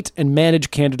 rate, and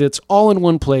manage candidates all in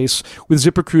one place with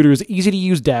ZipRecruiter's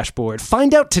easy-to-use dashboard.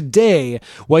 Find out today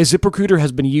why ZipRecruiter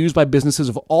has been used by businesses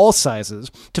of all sizes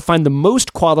to find the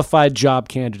most qualified job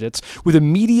candidates with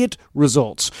immediate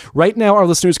results. Right now, our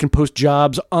listeners can post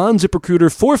jobs on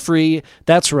ZipRecruiter for free.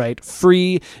 That's right,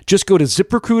 free. Just go to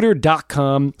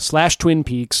ZipRecruiter.com/Twin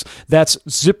Peaks. That's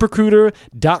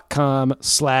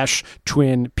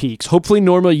ZipRecruiter.com/Twin Peaks. Hopefully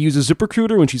Norma uses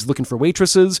ZipRecruiter when she's looking for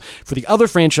waitresses for the other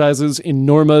franchises in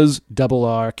Norma's Double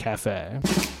R Cafe.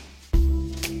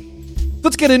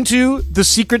 Let's get into the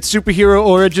secret superhero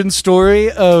origin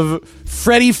story of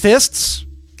Freddy Fists.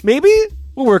 Maybe?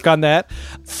 We'll work on that.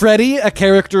 Freddy, a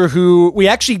character who we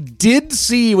actually did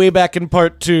see way back in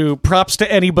part 2. Props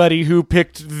to anybody who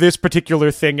picked this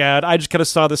particular thing out. I just kind of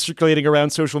saw this circulating around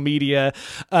social media.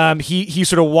 He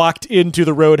sort of walked into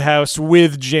the Roadhouse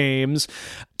with James.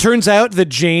 Turns out that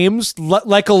James,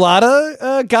 like a lot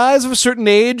of guys of a certain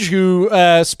age who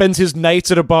spends his nights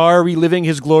at a bar reliving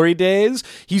his glory days,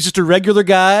 he's just a regular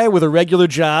guy with a regular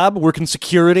job working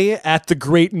security at the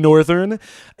Great Northern.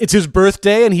 It's his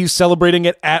birthday, and he's celebrating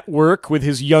it at work with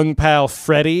his young pal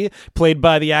Freddy, played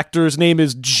by the actor's name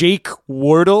is Jake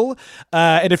Wardle.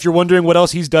 And if you're wondering what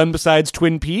else he's done besides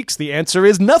Twin Peaks, the answer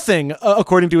is nothing,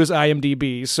 according to his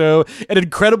IMDb. So an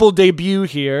incredible debut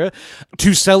here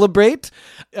to celebrate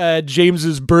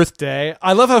James's birthday.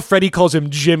 I love how Freddy calls him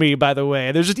Jimmy, by the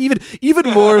way. There's just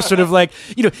even more sort of like,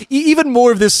 even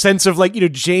more of this sense of like,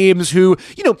 James who,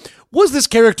 was this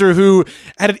character who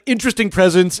had an interesting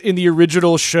presence in the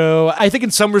original show. I think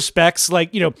in some respects,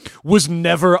 like, was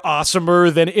never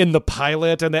awesomer than in the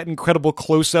pilot and that incredible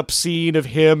close-up scene of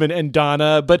him and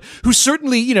Donna, but who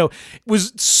certainly,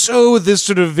 was so this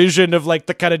sort of vision of like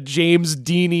the kind of James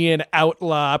Deanian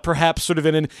outlaw, perhaps sort of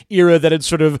in an era that had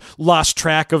sort of lost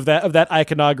track of that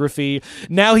iconography.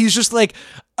 Now he's just like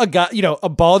a guy, a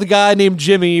bald guy named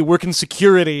Jimmy working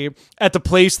security at the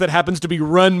place that happens to be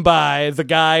run by the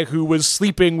guy who was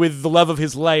sleeping with the love of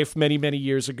his life many, many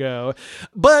years ago.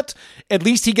 But at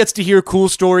least he gets to hear cool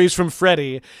stories from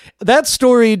Freddy. That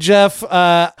story, Jeff,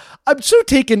 I'm so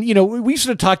taken, we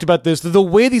sort of talked about this, the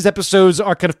way these episodes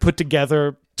are kind of put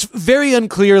together. It's very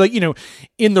unclear, like,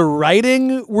 in the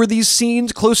writing, were these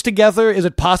scenes close together? Is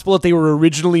it possible that they were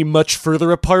originally much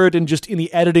further apart and just in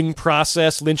the editing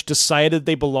process, Lynch decided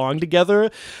they belonged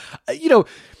together?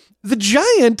 The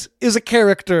Giant is a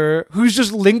character who's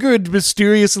just lingered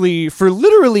mysteriously for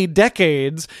literally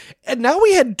decades, and now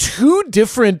we had two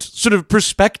different sort of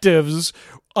perspectives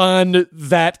on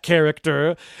that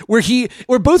character, where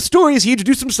both stories he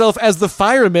introduced himself as the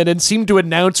Fireman and seemed to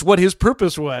announce what his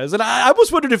purpose was. And I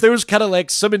almost wondered if there was kind of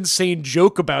like some insane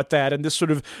joke about that and this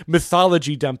sort of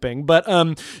mythology dumping. But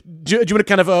do you want to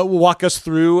kind of walk us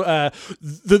through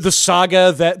the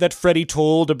saga that Freddy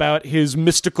told about his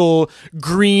mystical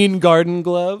green garden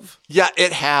glove? Yeah,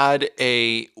 it had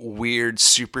a weird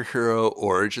superhero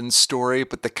origin story,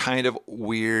 but the kind of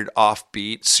weird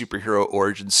offbeat superhero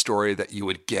origin story that you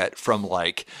would get from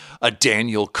like a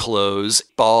Daniel Close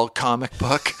Ball comic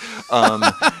book.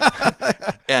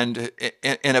 And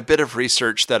in a bit of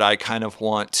research that I kind of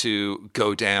want to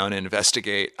go down and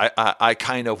investigate, I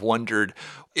kind of wondered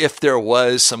if there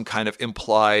was some kind of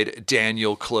implied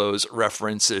Daniel Close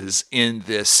references in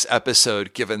this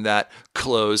episode, given that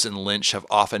Close and Lynch have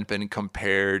often been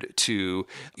compared to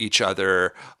each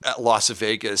other. Las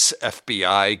Vegas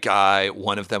FBI guy,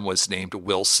 one of them was named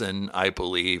Wilson, I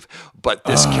believe, but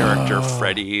this character,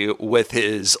 Freddy, with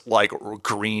his like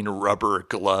green rubber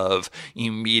glove,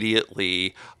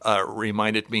 immediately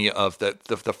reminded me of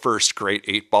the first great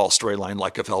 8-Ball storyline,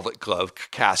 Like a Velvet Glove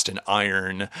Cast in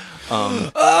Iron.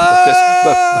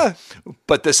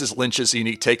 But this is Lynch's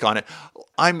unique take on it.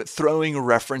 I'm throwing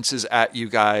references at you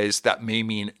guys that may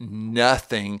mean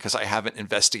nothing because I haven't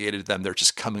investigated them. They're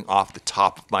just coming off the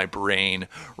top of my brain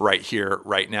right here,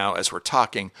 right now as we're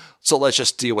talking. So let's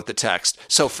just deal with the text.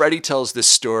 So Freddy tells this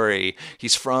story.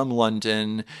 He's from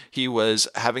London. He was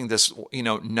having this,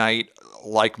 night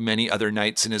like many other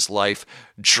nights in his life,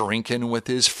 drinking with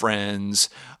his friends.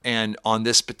 And on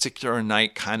this particular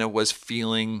night, kind of was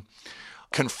feeling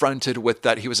confronted with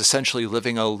that he was essentially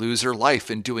living a loser life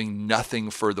and doing nothing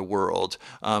for the world,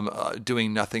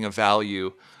 doing nothing of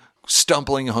value.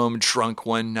 Stumbling home drunk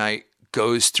one night,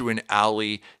 goes through an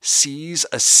alley, sees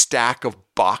a stack of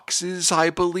boxes, I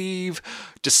believe,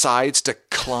 decides to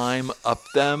climb up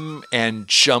them and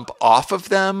jump off of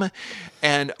them.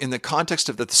 And in the context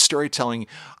of the storytelling,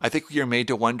 I think you're made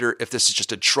to wonder if this is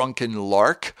just a drunken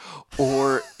lark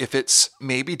or if it's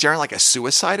maybe, Darren, like a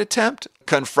suicide attempt,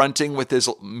 confronting with his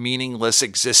meaningless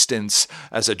existence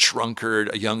as a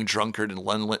drunkard, a young drunkard in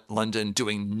London,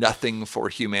 doing nothing for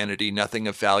humanity, nothing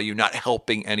of value, not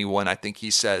helping anyone. I think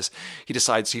he says he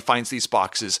decides he finds these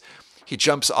boxes. He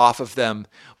jumps off of them,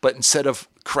 but instead of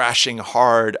crashing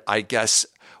hard, I guess,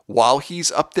 while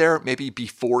he's up there, maybe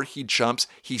before he jumps,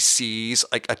 he sees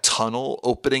like a tunnel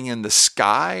opening in the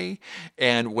sky.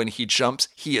 And when he jumps,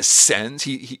 he ascends.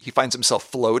 He finds himself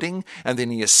floating, and then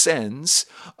he ascends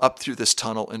up through this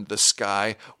tunnel into the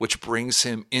sky, which brings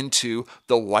him into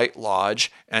the White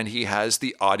Lodge. And he has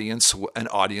an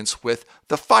audience with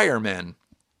the Fireman.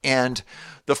 And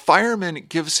the Fireman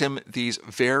gives him these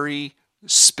very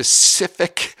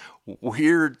specific,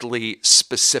 weirdly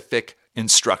specific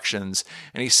instructions.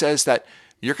 And he says that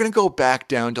you're going to go back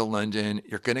down to London,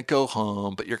 you're going to go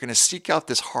home, but you're going to seek out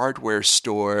this hardware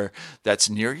store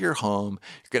that's near your home.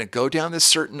 You're going to go down this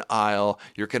certain aisle.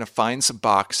 You're going to find some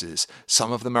boxes.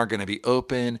 Some of them are going to be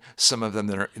open. Some of them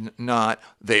that are not.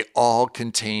 They all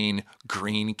contain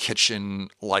green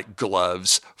kitchen-like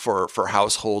gloves for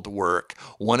household work.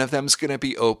 One of them's going to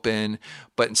be open,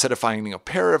 but instead of finding a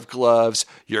pair of gloves,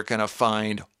 you're going to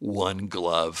find one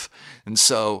glove. And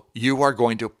so you are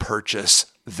going to purchase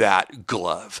that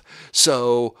glove.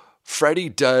 So Freddy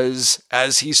does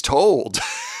as he's told.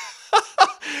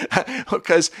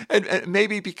 Because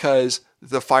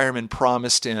the Fireman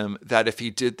promised him that if he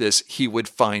did this, he would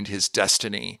find his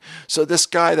destiny. So this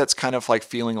guy that's kind of like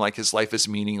feeling like his life is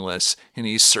meaningless and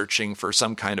he's searching for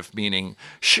some kind of meaning,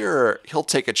 sure, he'll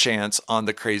take a chance on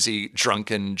the crazy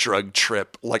drunken drug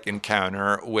trip like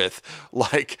encounter with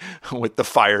the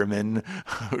Fireman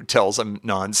who tells him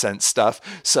nonsense stuff.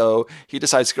 So he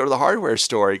decides to go to the hardware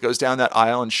store. He goes down that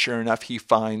aisle and sure enough, he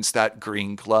finds that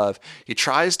green glove. He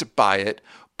tries to buy it,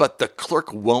 but the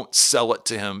clerk won't sell it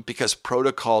to him because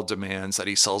protocol demands that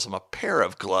he sells him a pair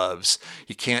of gloves.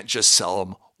 He can't just sell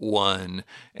him one.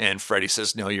 And Freddy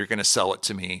says, no, you're going to sell it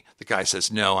to me. The guy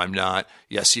says, no, I'm not.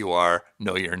 Yes, you are.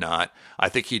 No, you're not. I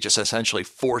think he just essentially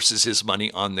forces his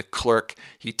money on the clerk.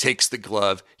 He takes the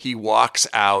glove. He walks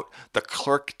out. The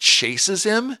clerk chases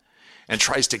him and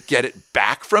tries to get it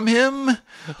back from him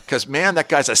because, man, that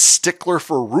guy's a stickler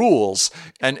for rules.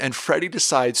 And Freddy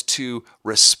decides to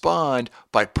respond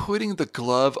by putting the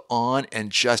glove on and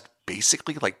just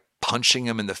basically like punching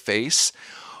him in the face,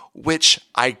 which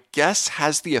I guess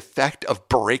has the effect of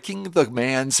breaking the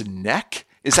man's neck.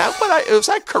 Is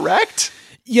that correct?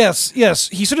 Yes.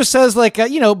 He sort of says by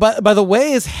the way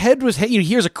his head was, he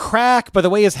hears a crack, by the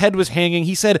way his head was hanging,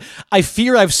 he said, I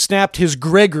fear I've snapped his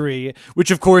Gregory, which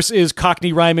of course is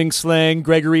Cockney rhyming slang,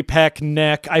 Gregory Peck,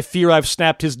 neck, I fear I've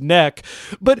snapped his neck.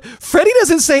 But Freddy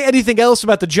doesn't say anything else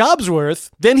about the job's worth.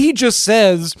 Then he just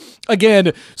says,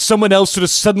 again, someone else sort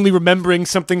of suddenly remembering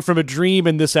something from a dream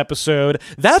in this episode.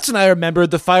 That's when I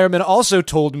remembered the Fireman also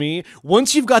told me,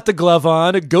 once you've got the glove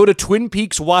on, go to Twin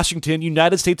Peaks, Washington,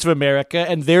 United States of America,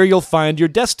 and there you'll find your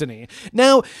destiny.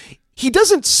 Now, He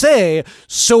doesn't say,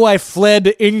 so I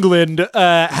fled England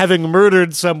having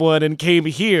murdered someone and came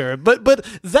here. But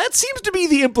that seems to be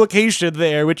the implication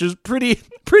there, which is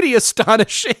pretty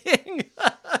astonishing.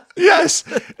 Yes.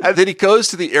 And then he goes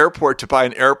to the airport to buy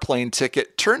an airplane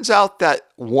ticket. Turns out that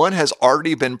one has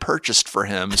already been purchased for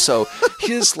him. So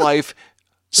his life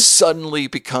suddenly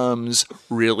becomes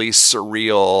really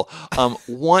surreal.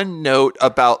 One note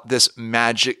about this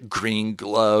magic green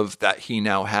glove that he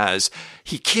now has,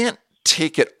 he can't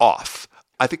take it off.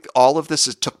 I think all of this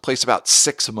took place about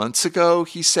 6 months ago,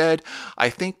 he said. I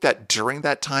think that during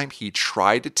that time he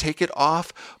tried to take it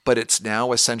off, but it's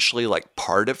now essentially like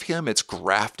part of him. It's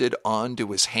grafted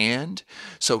onto his hand,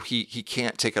 so he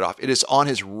can't take it off. It is on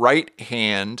his right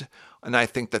hand, and I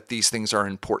think that these things are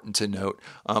important to note,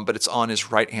 but it's on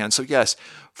his right hand. So yes,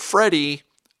 Freddy,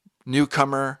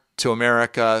 newcomer to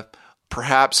America,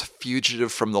 perhaps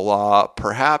fugitive from the law,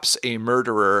 perhaps a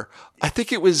murderer. I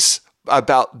think it was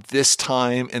about this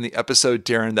time in the episode,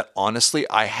 Darren, that honestly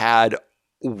I had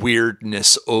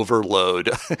weirdness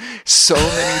overload. So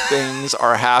many things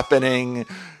are happening,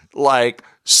 like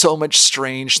so much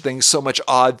strange things, so much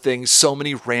odd things, so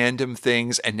many random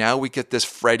things. And now we get this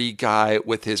Freddy guy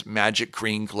with his magic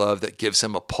green glove that gives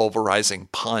him a pulverizing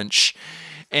punch.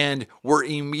 And we're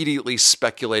immediately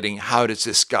speculating, how does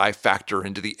this guy factor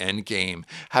into the end game?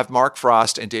 Have Mark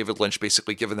Frost and David Lynch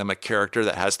basically given them a character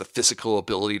that has the physical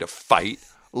ability to fight,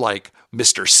 like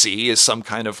Mr. C is some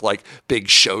kind of like big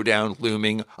showdown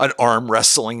looming, an arm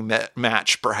wrestling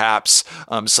match, perhaps,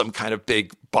 some kind of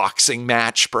big boxing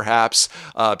match, perhaps,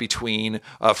 between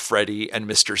Freddy and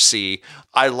Mr. C.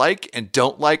 I like and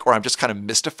don't like, or I'm just kind of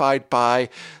mystified by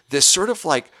this sort of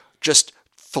like just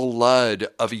flood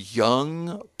of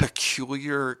young,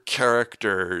 peculiar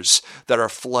characters that are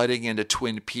flooding into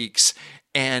Twin Peaks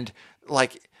and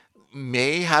like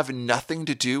may have nothing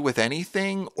to do with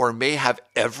anything or may have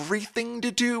everything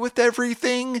to do with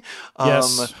everything.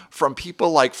 Yes. From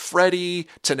people like Freddy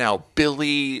to now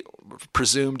Billy,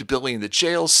 presumed Billy in the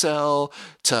jail cell,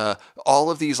 to all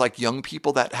of these like young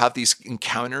people that have these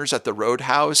encounters at the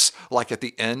roadhouse, like at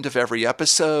the end of every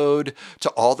episode, to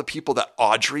all the people that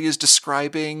Audrey is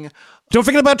describing. Don't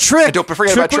forget about Trick. And don't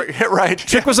forget about Trick. Right.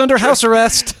 Trick was under house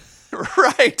arrest.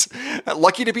 Right.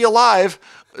 Lucky to be alive.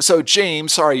 So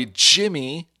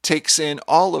Jimmy takes in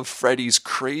all of Freddy's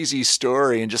crazy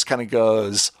story and just kind of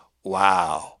goes,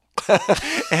 wow.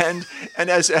 and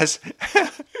as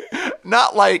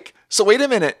not like, so wait a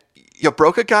minute, you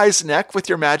broke a guy's neck with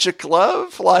your magic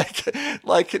glove? Like,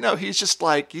 no, he just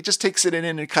takes it in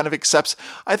and kind of accepts.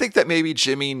 I think that maybe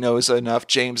James knows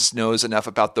enough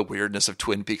about the weirdness of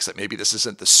Twin Peaks that maybe this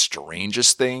isn't the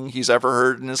strangest thing he's ever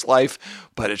heard in his life,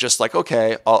 but it's just like,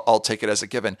 okay, I'll take it as a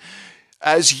given.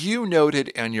 As you noted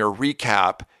in your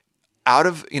recap, out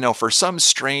of, for some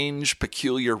strange,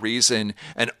 peculiar reason,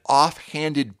 an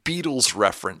offhanded Beatles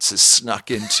reference is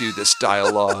snuck into this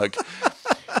dialogue.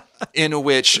 In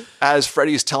which, as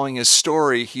Freddy's telling his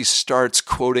story, he starts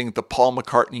quoting the Paul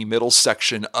McCartney middle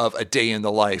section of A Day in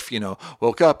the Life.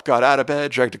 Woke up, got out of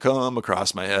bed, dragged a comb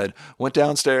across my head, went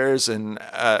downstairs and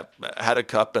had a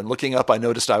cup, and looking up, I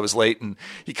noticed I was late. And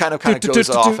he kind of goes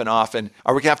off and off. And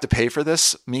are we going to have to pay for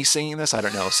this, me singing this? I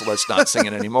don't know, so let's not sing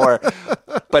it anymore.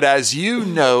 But as you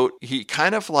note, he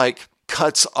kind of like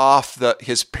cuts off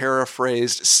his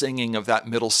paraphrased singing of that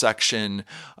middle section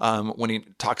when he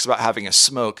talks about having a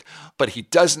smoke, but he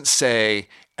doesn't say,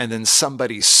 and then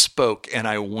somebody spoke and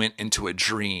I went into a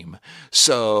dream.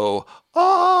 So,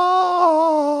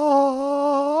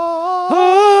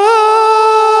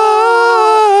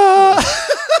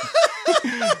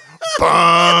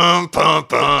 bum, bum,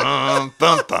 bum,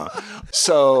 bum, bum.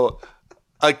 So,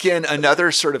 again,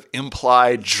 another sort of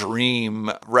implied dream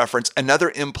reference,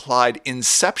 another implied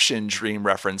Inception dream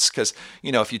reference, because,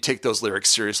 if you take those lyrics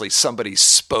seriously, somebody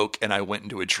spoke and I went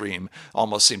into a dream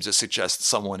almost seems to suggest that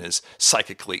someone is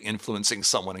psychically influencing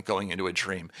someone and going into a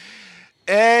dream.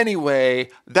 Anyway,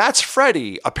 that's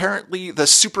Freddy, apparently the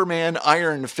Superman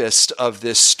Iron Fist of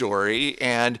this story,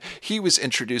 and he was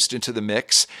introduced into the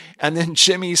mix. And then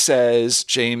James says,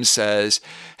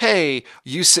 hey,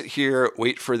 you sit here,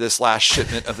 wait for this last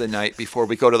shipment of the night before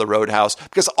we go to the roadhouse,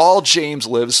 because all James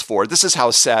lives for, this is how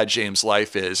sad James'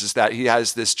 life is that he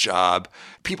has this job.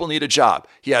 People need a job.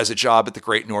 He has a job at the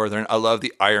Great Northern. I love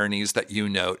the ironies that you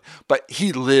note, but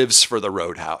he lives for the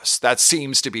roadhouse. That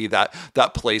seems to be that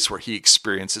place where he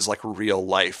experiences like real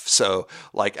life. So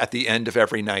like at the end of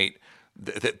every night,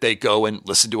 they go and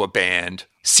listen to a band,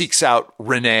 seeks out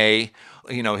Renee,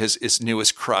 his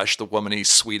newest crush, the woman he's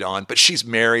sweet on, but she's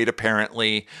married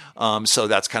apparently. So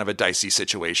that's kind of a dicey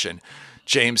situation.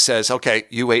 James says, okay,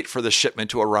 you wait for the shipment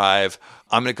to arrive.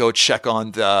 I'm going to go check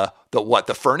on the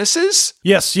furnaces?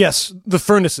 Yes, the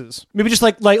furnaces. Maybe just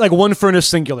like one furnace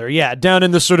singular. Yeah, down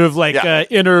in the sort of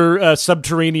inner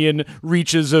subterranean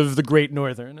reaches of the Great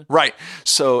Northern. Right.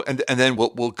 So, and then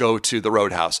we'll go to the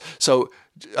roadhouse. So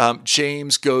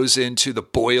James goes into the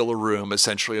boiler room,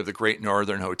 essentially, of the Great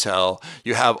Northern Hotel.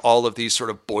 You have all of these sort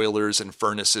of boilers and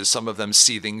furnaces, some of them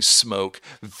seething smoke,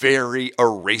 very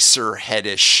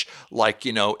Eraserheadish,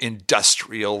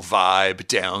 industrial vibe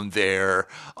down there,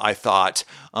 I thought.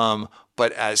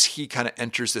 But as he kind of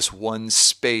enters this one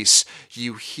space,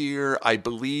 you hear, I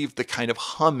believe, the kind of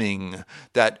humming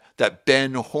that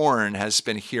Ben Horn has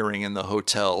been hearing in the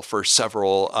hotel for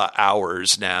several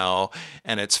hours now,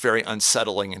 and it's very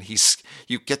unsettling. And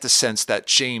you get the sense that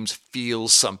James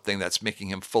feels something that's making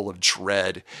him full of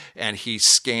dread, and he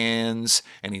scans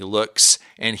and he looks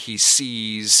and he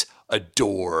sees a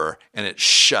door, and it's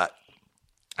shut.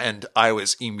 And I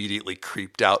was immediately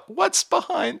creeped out. What's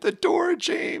behind the door,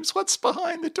 James? What's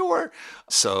behind the door?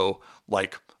 So,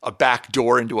 like a back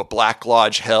door into a Black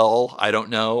Lodge hell. I don't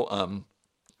know.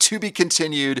 To be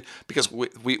continued, because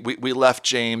we left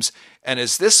James. And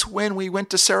is this when we went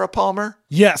to Sarah Palmer?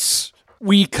 Yes.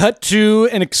 We cut to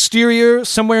an exterior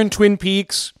somewhere in Twin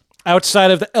Peaks, outside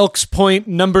of the Elks Point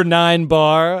No. 9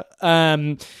 bar.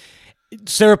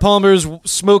 Sarah Palmer's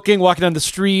smoking, walking down the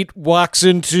street, walks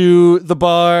into the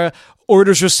bar,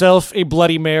 orders herself a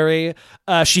Bloody Mary.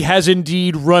 She has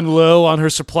indeed run low on her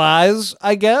supplies,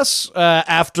 I guess,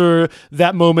 after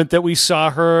that moment that we saw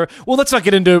her. Well, let's not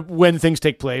get into when things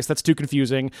take place. That's too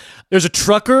confusing. There's a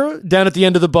trucker down at the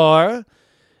end of the bar.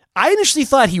 I initially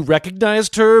thought he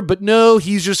recognized her, but no,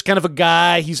 he's just kind of a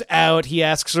guy. He's out. He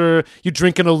asks her, "You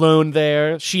drinking alone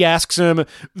there?" She asks him,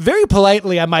 very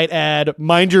politely, I might add,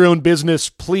 "Mind your own business,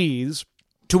 please."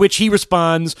 To which he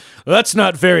responds, "That's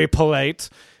not very polite."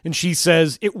 And she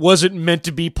says, "It wasn't meant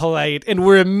to be polite." And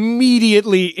we're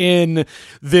immediately in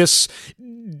this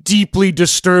deeply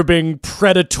disturbing,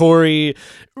 predatory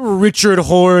Richard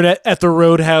Horn at the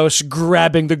Roadhouse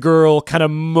grabbing the girl kind of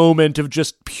moment of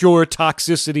just pure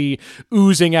toxicity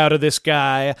oozing out of this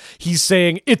guy. He's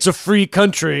saying, "It's a free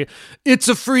country. It's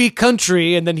a free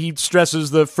country." And then he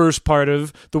stresses the first part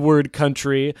of the word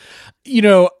country.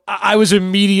 I was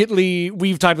immediately,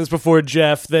 we've talked about this before,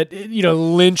 Jeff, that,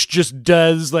 Lynch just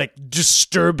does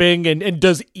disturbing and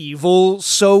does evil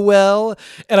so well.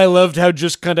 And I loved how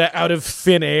just kind of out of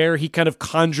thin air, he kind of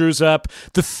conjures up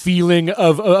the feeling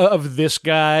of this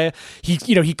guy.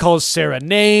 He calls Sarah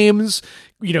names,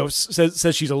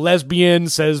 says she's a lesbian,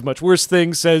 says much worse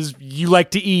things, says you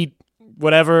like to eat,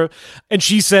 whatever. And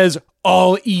she says,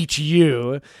 "I'll eat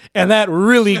you." And that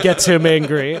really gets him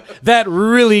angry.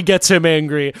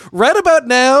 Right about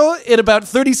now, in about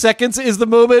 30 seconds, is the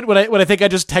moment when I think I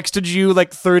just texted you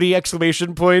 30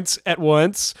 exclamation points at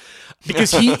once.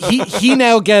 Because he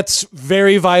now gets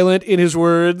very violent in his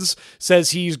words,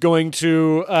 says he's going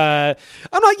to, not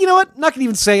going to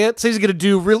even say it, says he's going to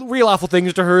do real awful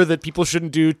things to her that people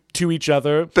shouldn't do to each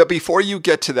other. But before you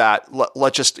get to that,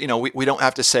 let's just, we don't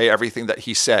have to say everything that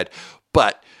he said,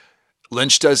 but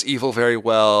Lynch does evil very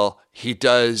well. He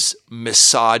does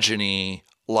misogyny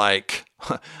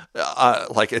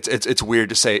it's weird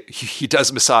to say he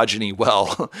does misogyny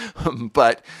well,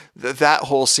 but that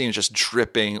whole scene is just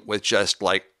dripping with just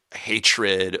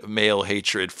hatred, male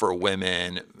hatred for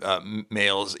women,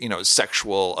 males,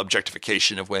 sexual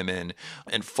objectification of women,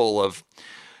 and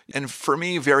for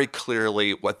me, very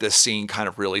clearly, what this scene kind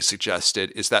of really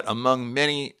suggested is that among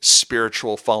many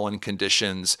spiritual fallen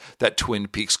conditions that Twin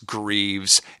Peaks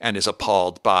grieves and is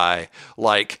appalled by,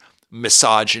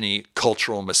 misogyny,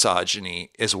 cultural misogyny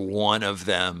is one of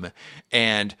them.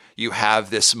 And you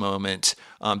have this moment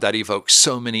that evokes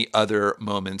so many other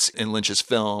moments in Lynch's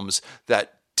films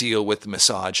that deal with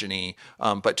misogyny,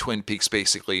 but Twin Peaks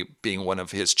basically being one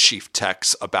of his chief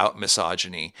texts about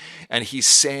misogyny. And he's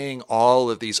saying all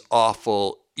of these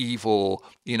awful, evil,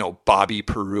 Bobby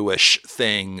Peru-ish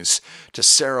things to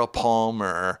Sarah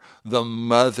Palmer, the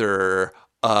mother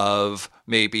of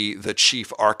maybe the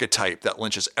chief archetype that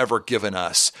Lynch has ever given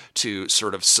us to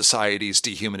sort of society's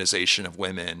dehumanization of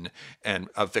women and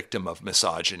a victim of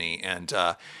misogyny. And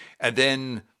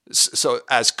then, so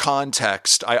as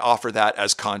context, I offer that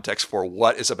as context for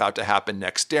what is about to happen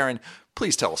next. Darren,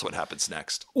 please tell us what happens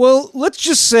next. Well, let's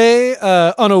just say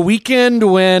on a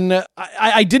weekend when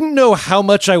I didn't know how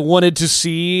much I wanted to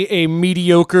see a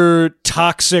mediocre,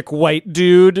 toxic white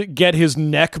dude get his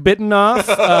neck bitten off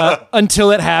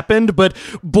until it happened. But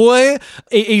boy,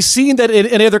 a scene that in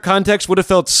any other context would have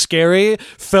felt scary,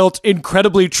 felt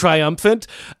incredibly triumphant.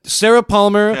 Sarah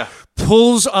Palmer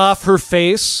pulls off her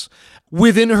face.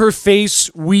 Within her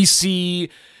face, we see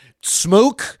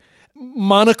smoke,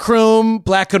 monochrome,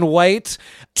 black and white.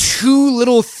 Two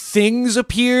little things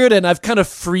appeared, and I've kind of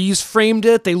freeze framed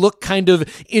it. They look kind of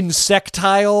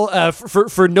insectile.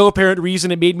 For no apparent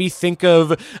reason, it made me think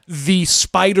of the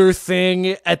spider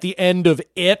thing at the end of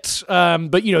It.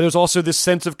 But, there's also this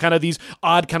sense of kind of these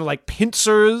odd kind of like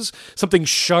pincers, something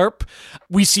sharp.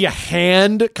 We see a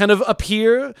hand kind of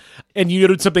appear, and you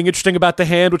noted something interesting about the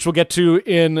hand, which we'll get to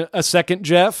in a second,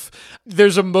 Jeff.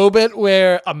 There's a moment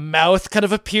where a mouth kind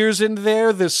of appears in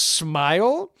there, this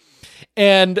smile.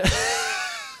 And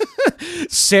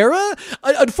Sarah,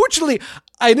 unfortunately,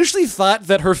 I initially thought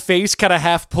that her face kind of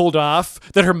half pulled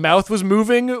off, that her mouth was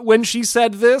moving when she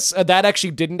said this. That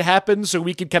actually didn't happen, so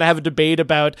we could kind of have a debate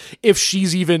about if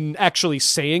she's even actually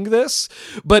saying this.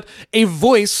 But a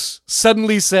voice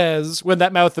suddenly says, when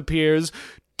that mouth appears,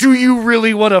 "Do you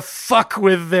really want to fuck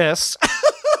with this?"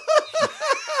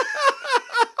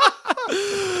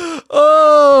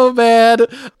 Oh, man.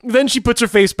 Then she puts her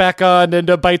face back on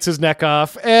and bites his neck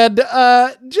off. And,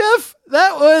 Jeff,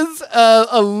 that was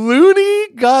a loony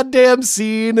goddamn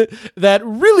scene that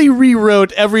really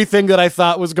rewrote everything that I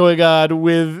thought was going on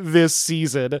with this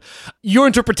season. Your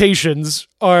interpretations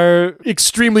are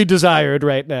extremely desired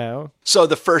right now. So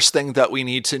the first thing that we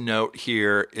need to note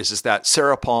here is that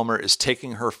Sarah Palmer is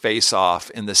taking her face off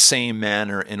in the same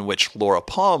manner in which Laura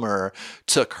Palmer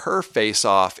took her face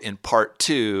off in part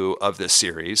 2 of this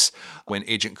series, when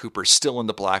Agent Cooper, still in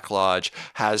the Black Lodge,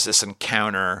 has this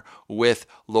encounter with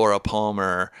Laura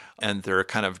Palmer, and they're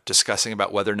kind of discussing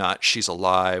about whether or not she's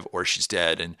alive or she's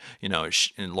dead. And,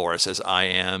 and Laura says, "I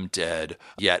am dead,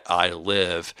 yet I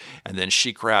live." And then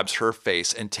she grabs her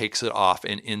face and takes it off,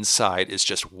 and inside is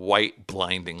just white,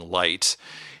 blinding light.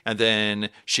 And then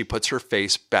she puts her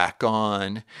face back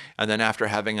on. And then after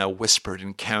having a whispered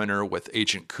encounter with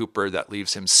Agent Cooper that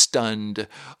leaves him stunned,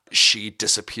 she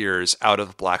disappears out of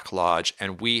the Black Lodge,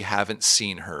 and we haven't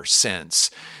seen her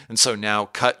since. And so now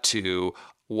cut to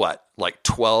like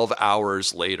 12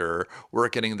 hours later, we're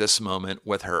getting this moment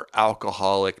with her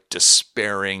alcoholic,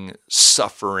 despairing,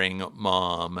 suffering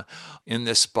mom in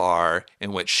this bar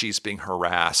in which she's being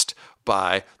harassed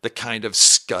by the kind of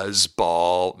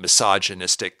scuzzball,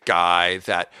 misogynistic guy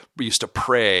that used to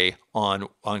prey on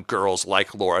girls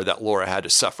like Laura, that Laura had to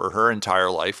suffer her entire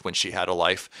life when she had a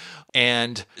life.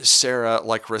 And Sarah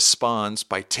responds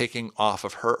by taking off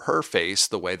of her face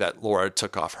the way that Laura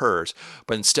took off hers,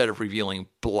 but instead of revealing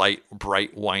bright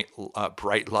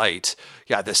light,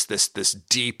 this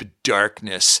deep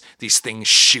darkness, these things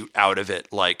shoot out of it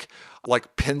like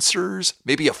pincers,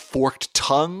 maybe a forked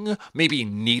tongue, maybe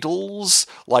needles,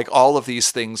 all of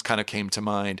these things kind of came to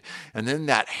mind. And then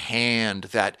that hand,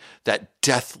 that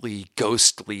deathly,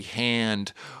 ghostly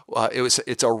hand,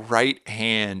 it's a right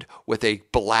hand with a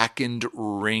blackened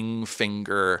ring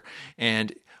finger.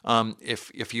 And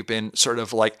if you've been sort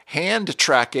of hand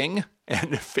tracking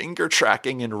and finger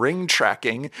tracking and ring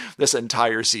tracking this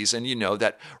entire season, you know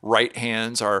that right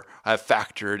hands have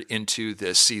factored into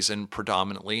this season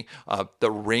predominantly.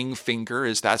 The ring finger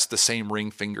that's the same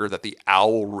ring finger that the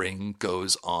owl ring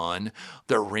goes on.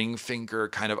 The ring finger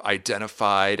kind of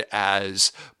identified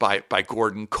as by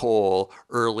Gordon Cole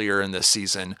earlier in the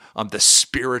season, the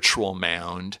spiritual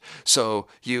mound. So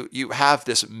you have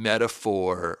this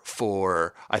metaphor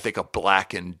for, I think, a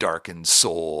black and darkened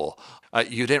soul.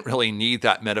 You didn't really need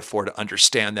that metaphor to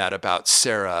understand that about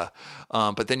Sarah.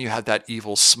 But then you had that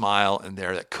evil smile in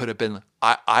there that could have been,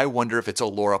 I wonder if it's a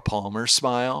Laura Palmer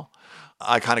smile.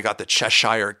 I kind of got the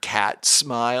Cheshire Cat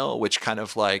smile, which kind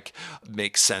of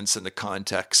makes sense in the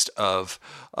context of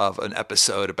an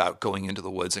episode about going into the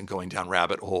woods and going down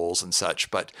rabbit holes and such.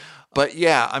 But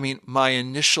yeah, I mean, my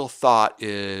initial thought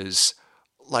is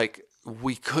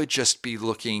we could just be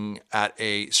looking at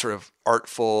a sort of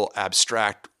artful,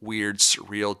 abstract, weird,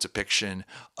 surreal depiction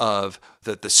of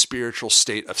the spiritual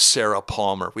state of Sarah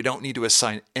Palmer. We don't need to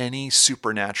assign any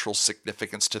supernatural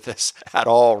significance to this at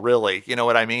all, really. You know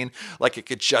what I mean? It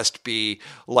could just be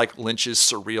Lynch's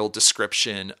surreal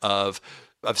description of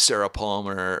Sarah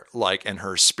Palmer, and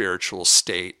her spiritual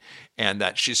state, and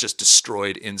that she's just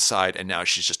destroyed inside, and now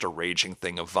she's just a raging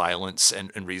thing of violence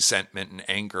and resentment and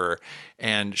anger,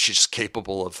 and she's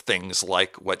capable of things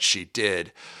like what she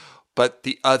did. But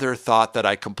the other thought that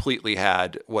I completely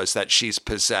had was that she's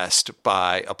possessed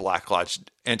by a Black Lodge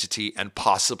entity, and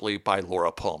possibly by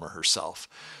Laura Palmer herself.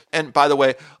 And by the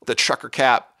way, the trucker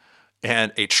cap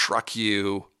and a Truck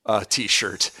You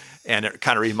t-shirt And it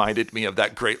kind of reminded me of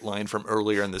that great line from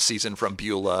earlier in the season from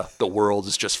Beulah, the world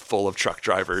is just full of truck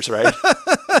drivers, right?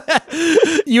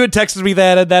 You had texted me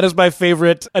that, and that is my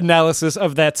favorite analysis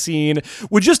of that scene.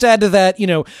 Would just add to that,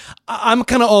 I'm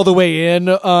kind of all the way in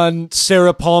on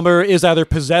Sarah Palmer is either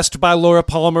possessed by Laura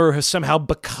Palmer or has somehow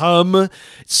become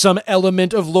some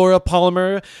element of Laura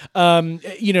Palmer.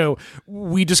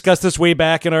 We discussed this way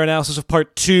back in our analysis of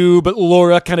part 2, but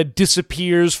Laura kind of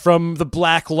disappears from the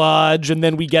Black Lodge, and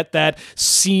then we get that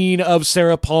scene of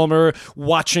Sarah Palmer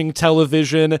watching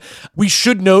television. We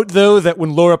should note, though, that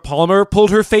when Laura Palmer pulled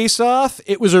her face off,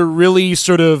 it was a really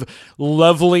sort of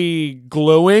lovely,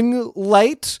 glowing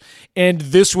light, and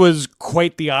this was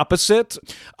quite the opposite.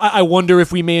 I wonder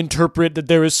if we may interpret that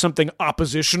there is something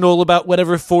oppositional about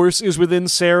whatever force is within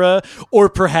Sarah, or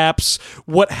perhaps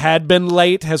what had been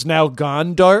light has now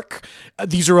gone dark.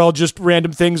 These are all just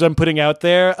random things I'm putting out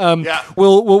there.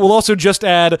 We'll also just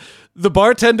add, the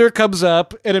bartender comes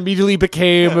up and immediately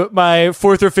became my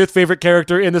fourth or fifth favorite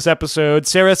character in this episode.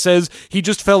 Sarah says he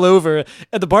just fell over,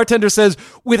 and the bartender says,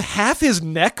 with half his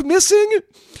neck missing?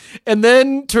 And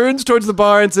then turns towards the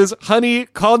bar and says, honey,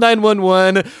 call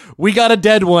 911. We got a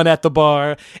dead one at the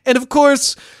bar. And of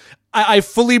course, I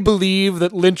fully believe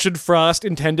that Lynch and Frost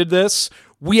intended this.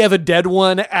 We have a dead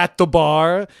one at the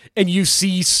bar, and you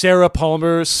see Sarah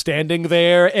Palmer standing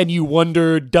there, and you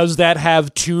wonder, does that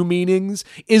have two meanings?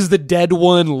 Is the dead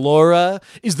one Laura?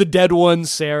 Is the dead one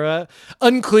Sarah?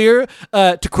 Unclear.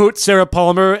 To quote Sarah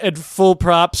Palmer, and full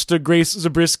props to Grace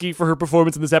Zabriskie for her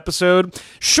performance in this episode,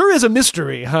 sure is a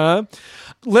mystery, huh?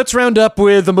 Let's round up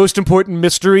with the most important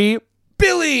mystery,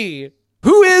 Billy!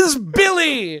 Who is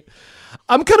Billy?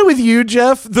 I'm kind of with you,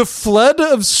 Jeff. The flood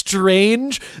of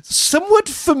strange, somewhat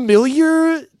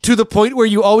familiar to the point where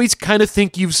you always kind of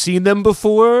think you've seen them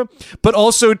before, but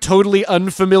also totally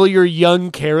unfamiliar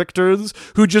young characters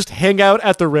who just hang out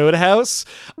at the Roadhouse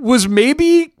was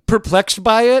maybe perplexed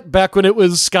by it back when it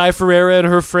was Sky Ferreira and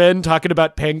her friend talking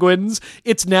about penguins.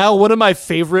 It's now one of my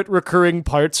favorite recurring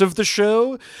parts of the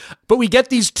show. But we get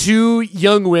these two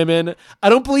young women. I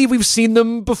don't believe we've seen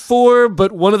them before,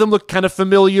 but one of them looked kind of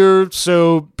familiar,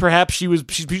 so perhaps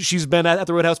she's been at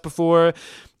the Roadhouse before.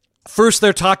 First,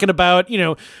 they're talking about,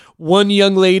 one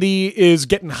young lady is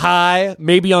getting high,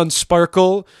 maybe on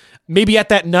Sparkle, maybe at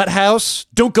that nut house.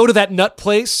 Don't go to that nut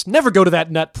place. Never go to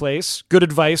that nut place. Good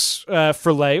advice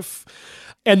for life.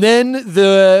 And then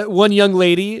the one young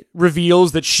lady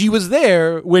reveals that she was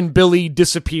there when Billy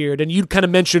disappeared. And you kind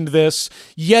of mentioned this.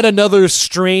 Yet another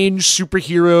strange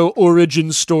superhero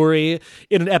origin story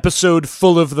in an episode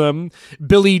full of them.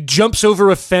 Billy jumps over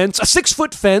a fence, a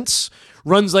 6-foot fence,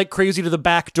 runs like crazy to the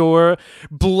back door,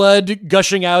 blood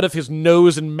gushing out of his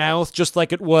nose and mouth just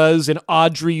like it was in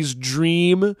Audrey's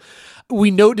dream. We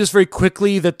notice very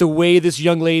quickly that the way this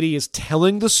young lady is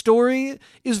telling the story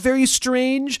is very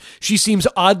strange. She seems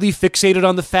oddly fixated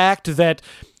on the fact that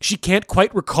she can't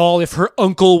quite recall if her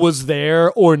uncle was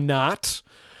there or not.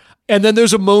 And then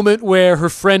there's a moment where her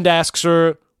friend asks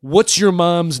her, "What's your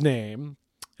mom's name?"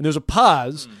 And there's a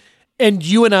pause. And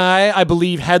you and I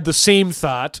believe, had the same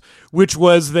thought, which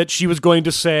was that she was going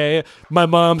to say, "My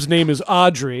mom's name is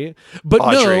Audrey." But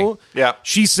no,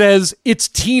 she says, "It's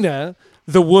Tina,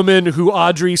 the woman who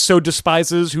Audrey so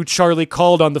despises, who Charlie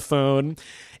called on the phone."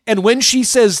 And when she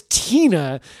says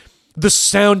Tina, the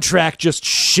soundtrack just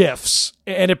shifts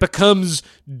and it becomes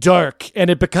dark and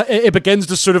it begins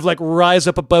to sort of like rise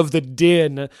up above the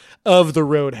din of the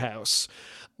Roadhouse.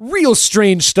 Real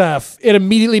strange stuff. It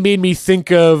immediately made me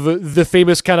think of the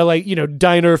famous kind of like,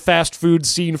 diner fast food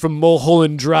scene from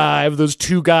Mulholland Drive. Those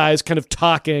two guys kind of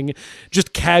talking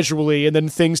just casually, and then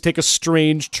things take a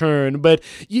strange turn. But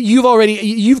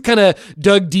you've kind of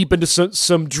dug deep into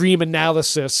some dream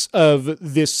analysis of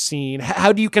this scene.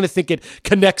 How do you kind of think it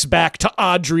connects back to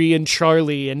Audrey and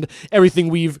Charlie and everything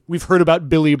we've heard about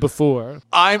Billy before?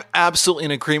 I'm absolutely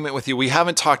in agreement with you. We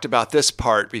haven't talked about this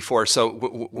part before,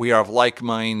 so we are of like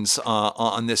mind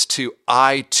on this too.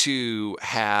 I too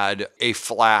had a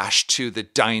flash to the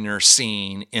diner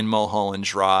scene in Mulholland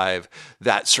Drive,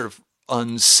 that sort of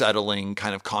unsettling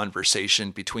kind of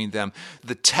conversation between them.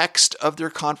 The text of their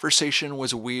conversation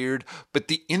was weird, but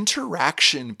the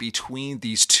interaction between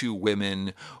these two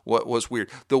women was weird.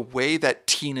 The way that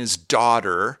Tina's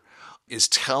daughter is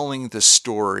telling the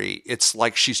story, it's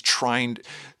like she's trying,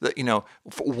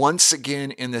 once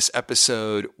again in this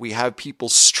episode, we have people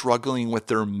struggling with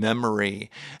their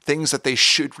memory, things that they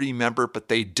should remember, but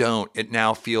they don't. It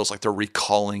now feels like they're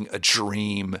recalling a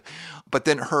dream. But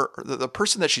then the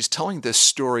person that she's telling this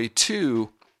story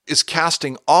to is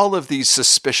casting all of these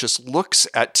suspicious looks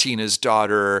at Tina's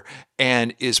daughter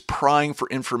and is prying for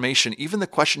information. Even the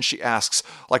question she asks,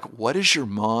 like, what is your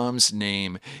mom's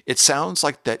name? It sounds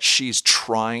like that she's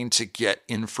trying to get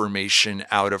information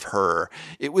out of her.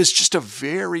 It was just a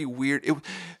very weird,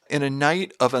 in a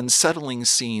night of unsettling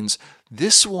scenes,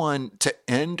 this one to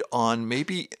end on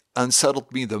maybe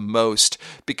unsettled me the most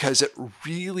because it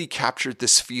really captured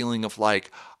this feeling of like,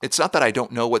 it's not that I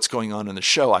don't know what's going on in the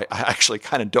show. I actually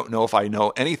kind of don't know if I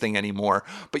know anything anymore,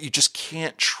 but you just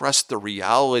can't trust the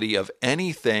reality of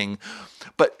anything.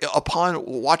 But upon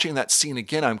watching that scene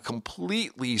again, I'm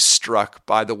completely struck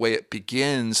by the way it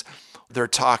begins. They're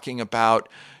talking about,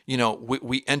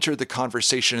 we entered the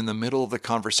conversation in the middle of the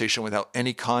conversation without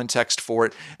any context for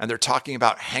it. And they're talking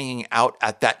about hanging out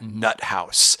at that nut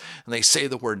house. And they say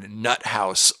the word nut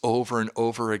house over and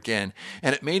over again.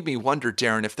 And it made me wonder,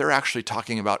 Darren, if they're actually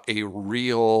talking about a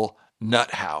real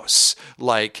nut house,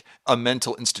 like a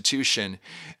mental institution.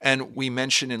 And we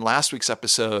mentioned in last week's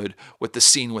episode with the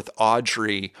scene with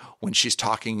Audrey when she's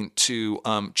talking to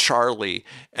Charlie,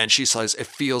 and she says, it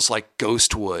feels like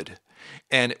Ghostwood.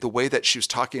 And the way that she was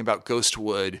talking about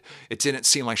Ghostwood, it didn't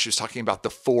seem like she was talking about the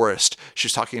forest. She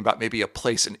was talking about maybe a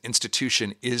place, an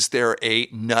institution. Is there a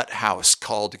nut house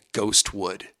called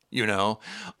Ghostwood?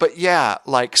 But yeah,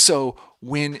 so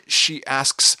when she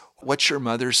asks, what's your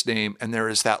mother's name? And there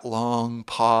is that long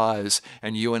pause.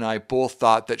 And you and I both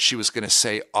thought that she was going to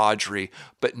say Audrey,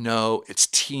 but no, it's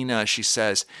Tina. She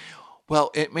says,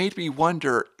 well, it made me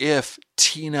wonder if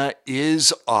Tina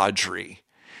is Audrey.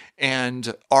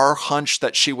 And our hunch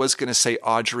that she was going to say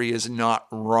Audrey is not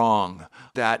wrong,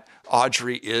 that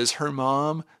Audrey is her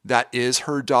mom, that is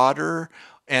her daughter,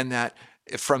 and that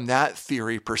from that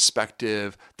theory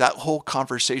perspective, that whole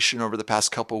conversation over the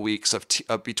past couple of weeks of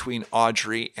between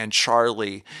Audrey and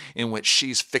Charlie, in which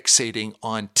she's fixating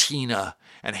on Tina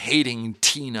and hating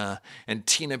Tina, and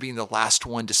Tina being the last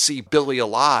one to see Billy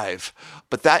alive.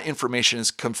 But that information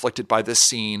is conflicted by this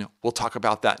scene. We'll talk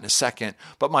about that in a second.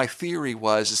 But my theory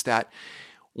is that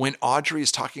when Audrey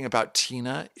is talking about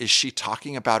Tina, is she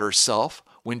talking about herself?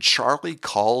 When Charlie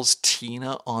calls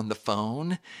Tina on the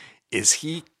phone, is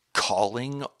he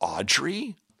calling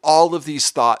Audrey? All of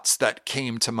these thoughts that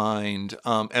came to mind.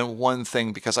 And one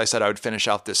thing, because I said I would finish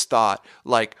out this thought,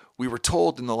 we were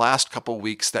told in the last couple of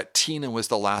weeks that Tina was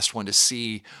the last one to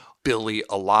see Billy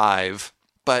alive.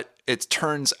 But it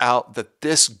turns out that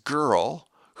this girl,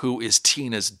 who is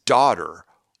Tina's daughter,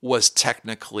 was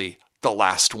technically the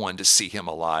last one to see him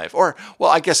alive. Or, well,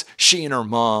 I guess she and her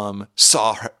mom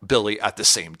saw Billy at the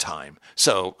same time.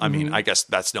 So, I mean, I guess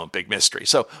that's no big mystery.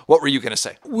 So what were you going to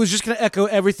say? I was just going to echo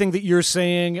everything that you're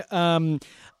saying. I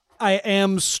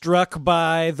am struck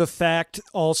by the fact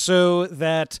also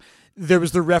that there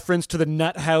was the reference to the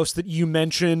nut house that you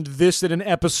mentioned. This in an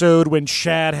episode when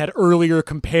Shad had earlier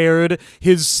compared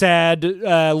his sad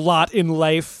lot in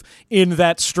life in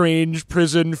that strange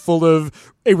prison full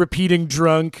of a repeating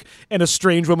drunk and a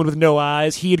strange woman with no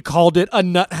eyes. He had called it a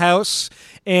nut house,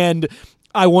 and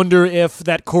I wonder if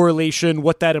that correlation,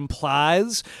 what that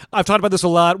implies. I've talked about this a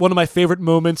lot. One of my favorite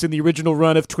moments in the original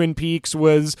run of Twin Peaks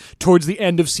was towards the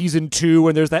end of season 2,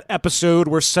 when there's that episode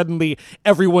where suddenly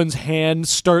everyone's hand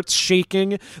starts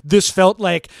shaking. This felt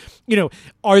like,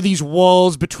 are these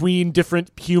walls between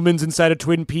different humans inside of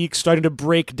Twin Peaks starting to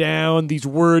break down? These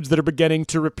words that are beginning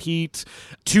to repeat.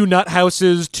 2 nut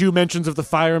houses, 2 mentions of the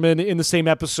Fireman in the same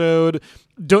episode.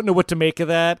 Don't know what to make of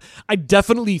that. I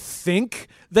definitely think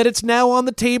that it's now on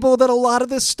the table that a lot of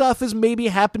this stuff is maybe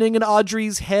happening in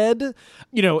Audrey's head.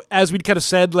 As we'd kind of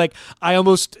said, I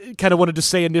almost kind of wanted to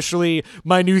say initially,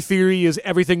 my new theory is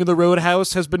everything in the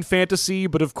Roadhouse has been fantasy,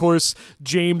 but of course,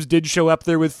 James did show up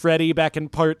there with Freddy back in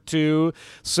part 2.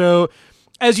 So,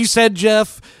 as you said,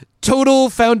 Jeff, total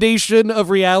foundation of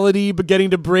reality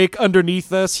beginning to break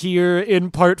underneath us here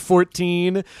in part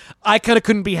 14. I kind of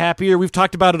couldn't be happier. We've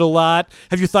talked about it a lot.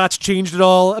 Have your thoughts changed at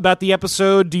all about the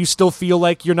episode? Do you still feel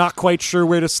like you're not quite sure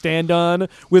where to stand on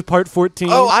with part 14?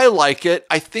 Oh, I like it.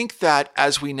 I think that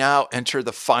as we now enter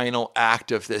the final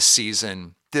act of this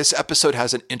season, this episode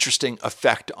has an interesting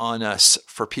effect on us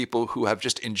for people who have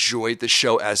just enjoyed the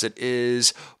show as it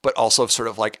is, but also sort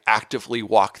of actively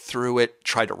walk through it,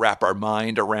 try to wrap our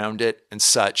mind around it and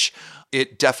such.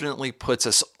 It definitely puts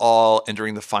us all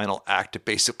entering the final act to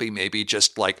basically maybe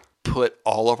just put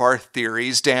all of our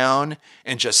theories down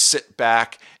and just sit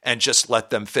back and just let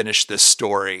them finish this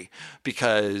story.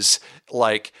 Because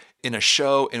in a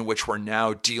show in which we're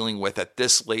now dealing with at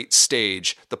this late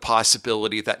stage, the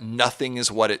possibility that nothing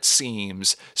is what it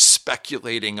seems,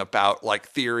 speculating about like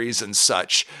theories and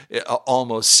such, it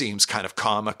almost seems kind of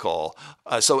comical.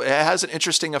 So it has an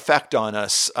interesting effect on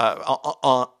us,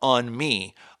 on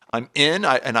me. I'm in,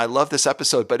 and I love this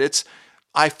episode, but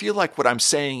I feel like what I'm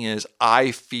saying is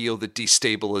I feel the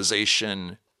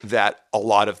destabilization that a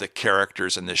lot of the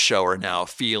characters in this show are now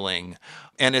feeling.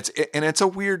 And it's a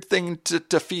weird thing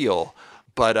to feel.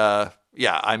 But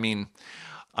yeah, I mean,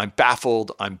 I'm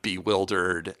baffled, I'm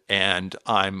bewildered, but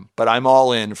I'm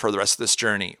all in for the rest of this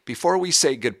journey. Before we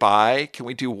say goodbye, can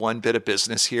we do one bit of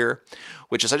business here?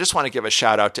 Which is I just want to give a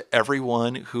shout out to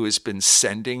everyone who has been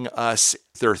sending us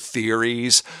their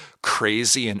theories,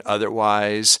 crazy and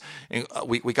otherwise. And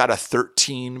we got a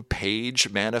 13-page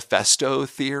manifesto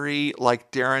theory,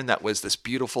 like Darren, that was this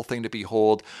beautiful thing to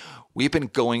behold. We've been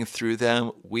going through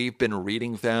them. We've been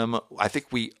reading them. I think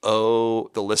we owe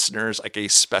the listeners like a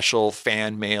special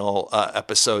fan mail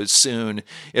episode soon.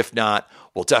 If not,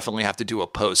 we'll definitely have to do a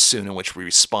post soon in which we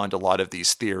respond to a lot of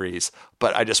these theories.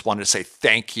 But I just wanted to say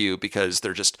thank you because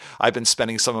I've been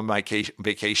spending some of my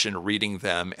vacation reading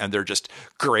them and they're just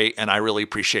great. And I really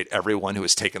appreciate everyone who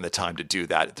has taken the time to do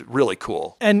that. It's really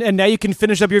cool. And now you can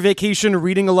finish up your vacation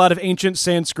reading a lot of ancient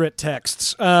Sanskrit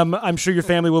texts. I'm sure your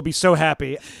family will be so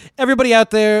happy. Everybody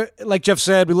out there, like Jeff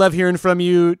said, we love hearing from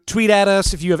you. Tweet at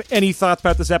us if you have any thoughts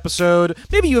about this episode.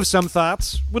 Maybe you have some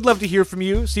thoughts. Would love to hear from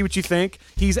you, see what you think.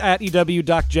 He's at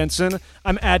EW.Jensen.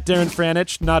 I'm at Darren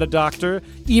Franich, not a doctor.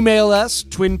 Email us,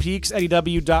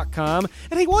 twinpeaks@EW.com.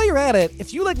 And hey, while you're at it,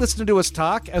 if you like listening to us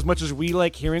talk as much as we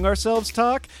like hearing ourselves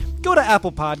talk, go to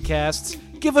Apple Podcasts.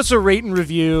 Give us a rate and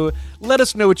review. Let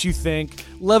us know what you think.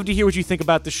 Love to hear what you think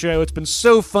about the show. It's been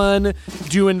so fun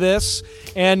doing this.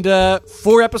 And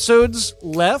 4 episodes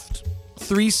left.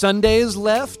 3 Sundays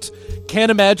left.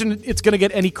 Can't imagine it's going to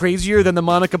get any crazier than the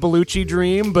Monica Bellucci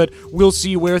dream, but we'll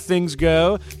see where things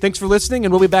go. Thanks for listening,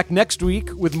 and we'll be back next week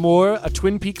with more A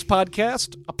Twin Peaks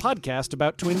podcast, a podcast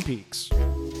about Twin Peaks.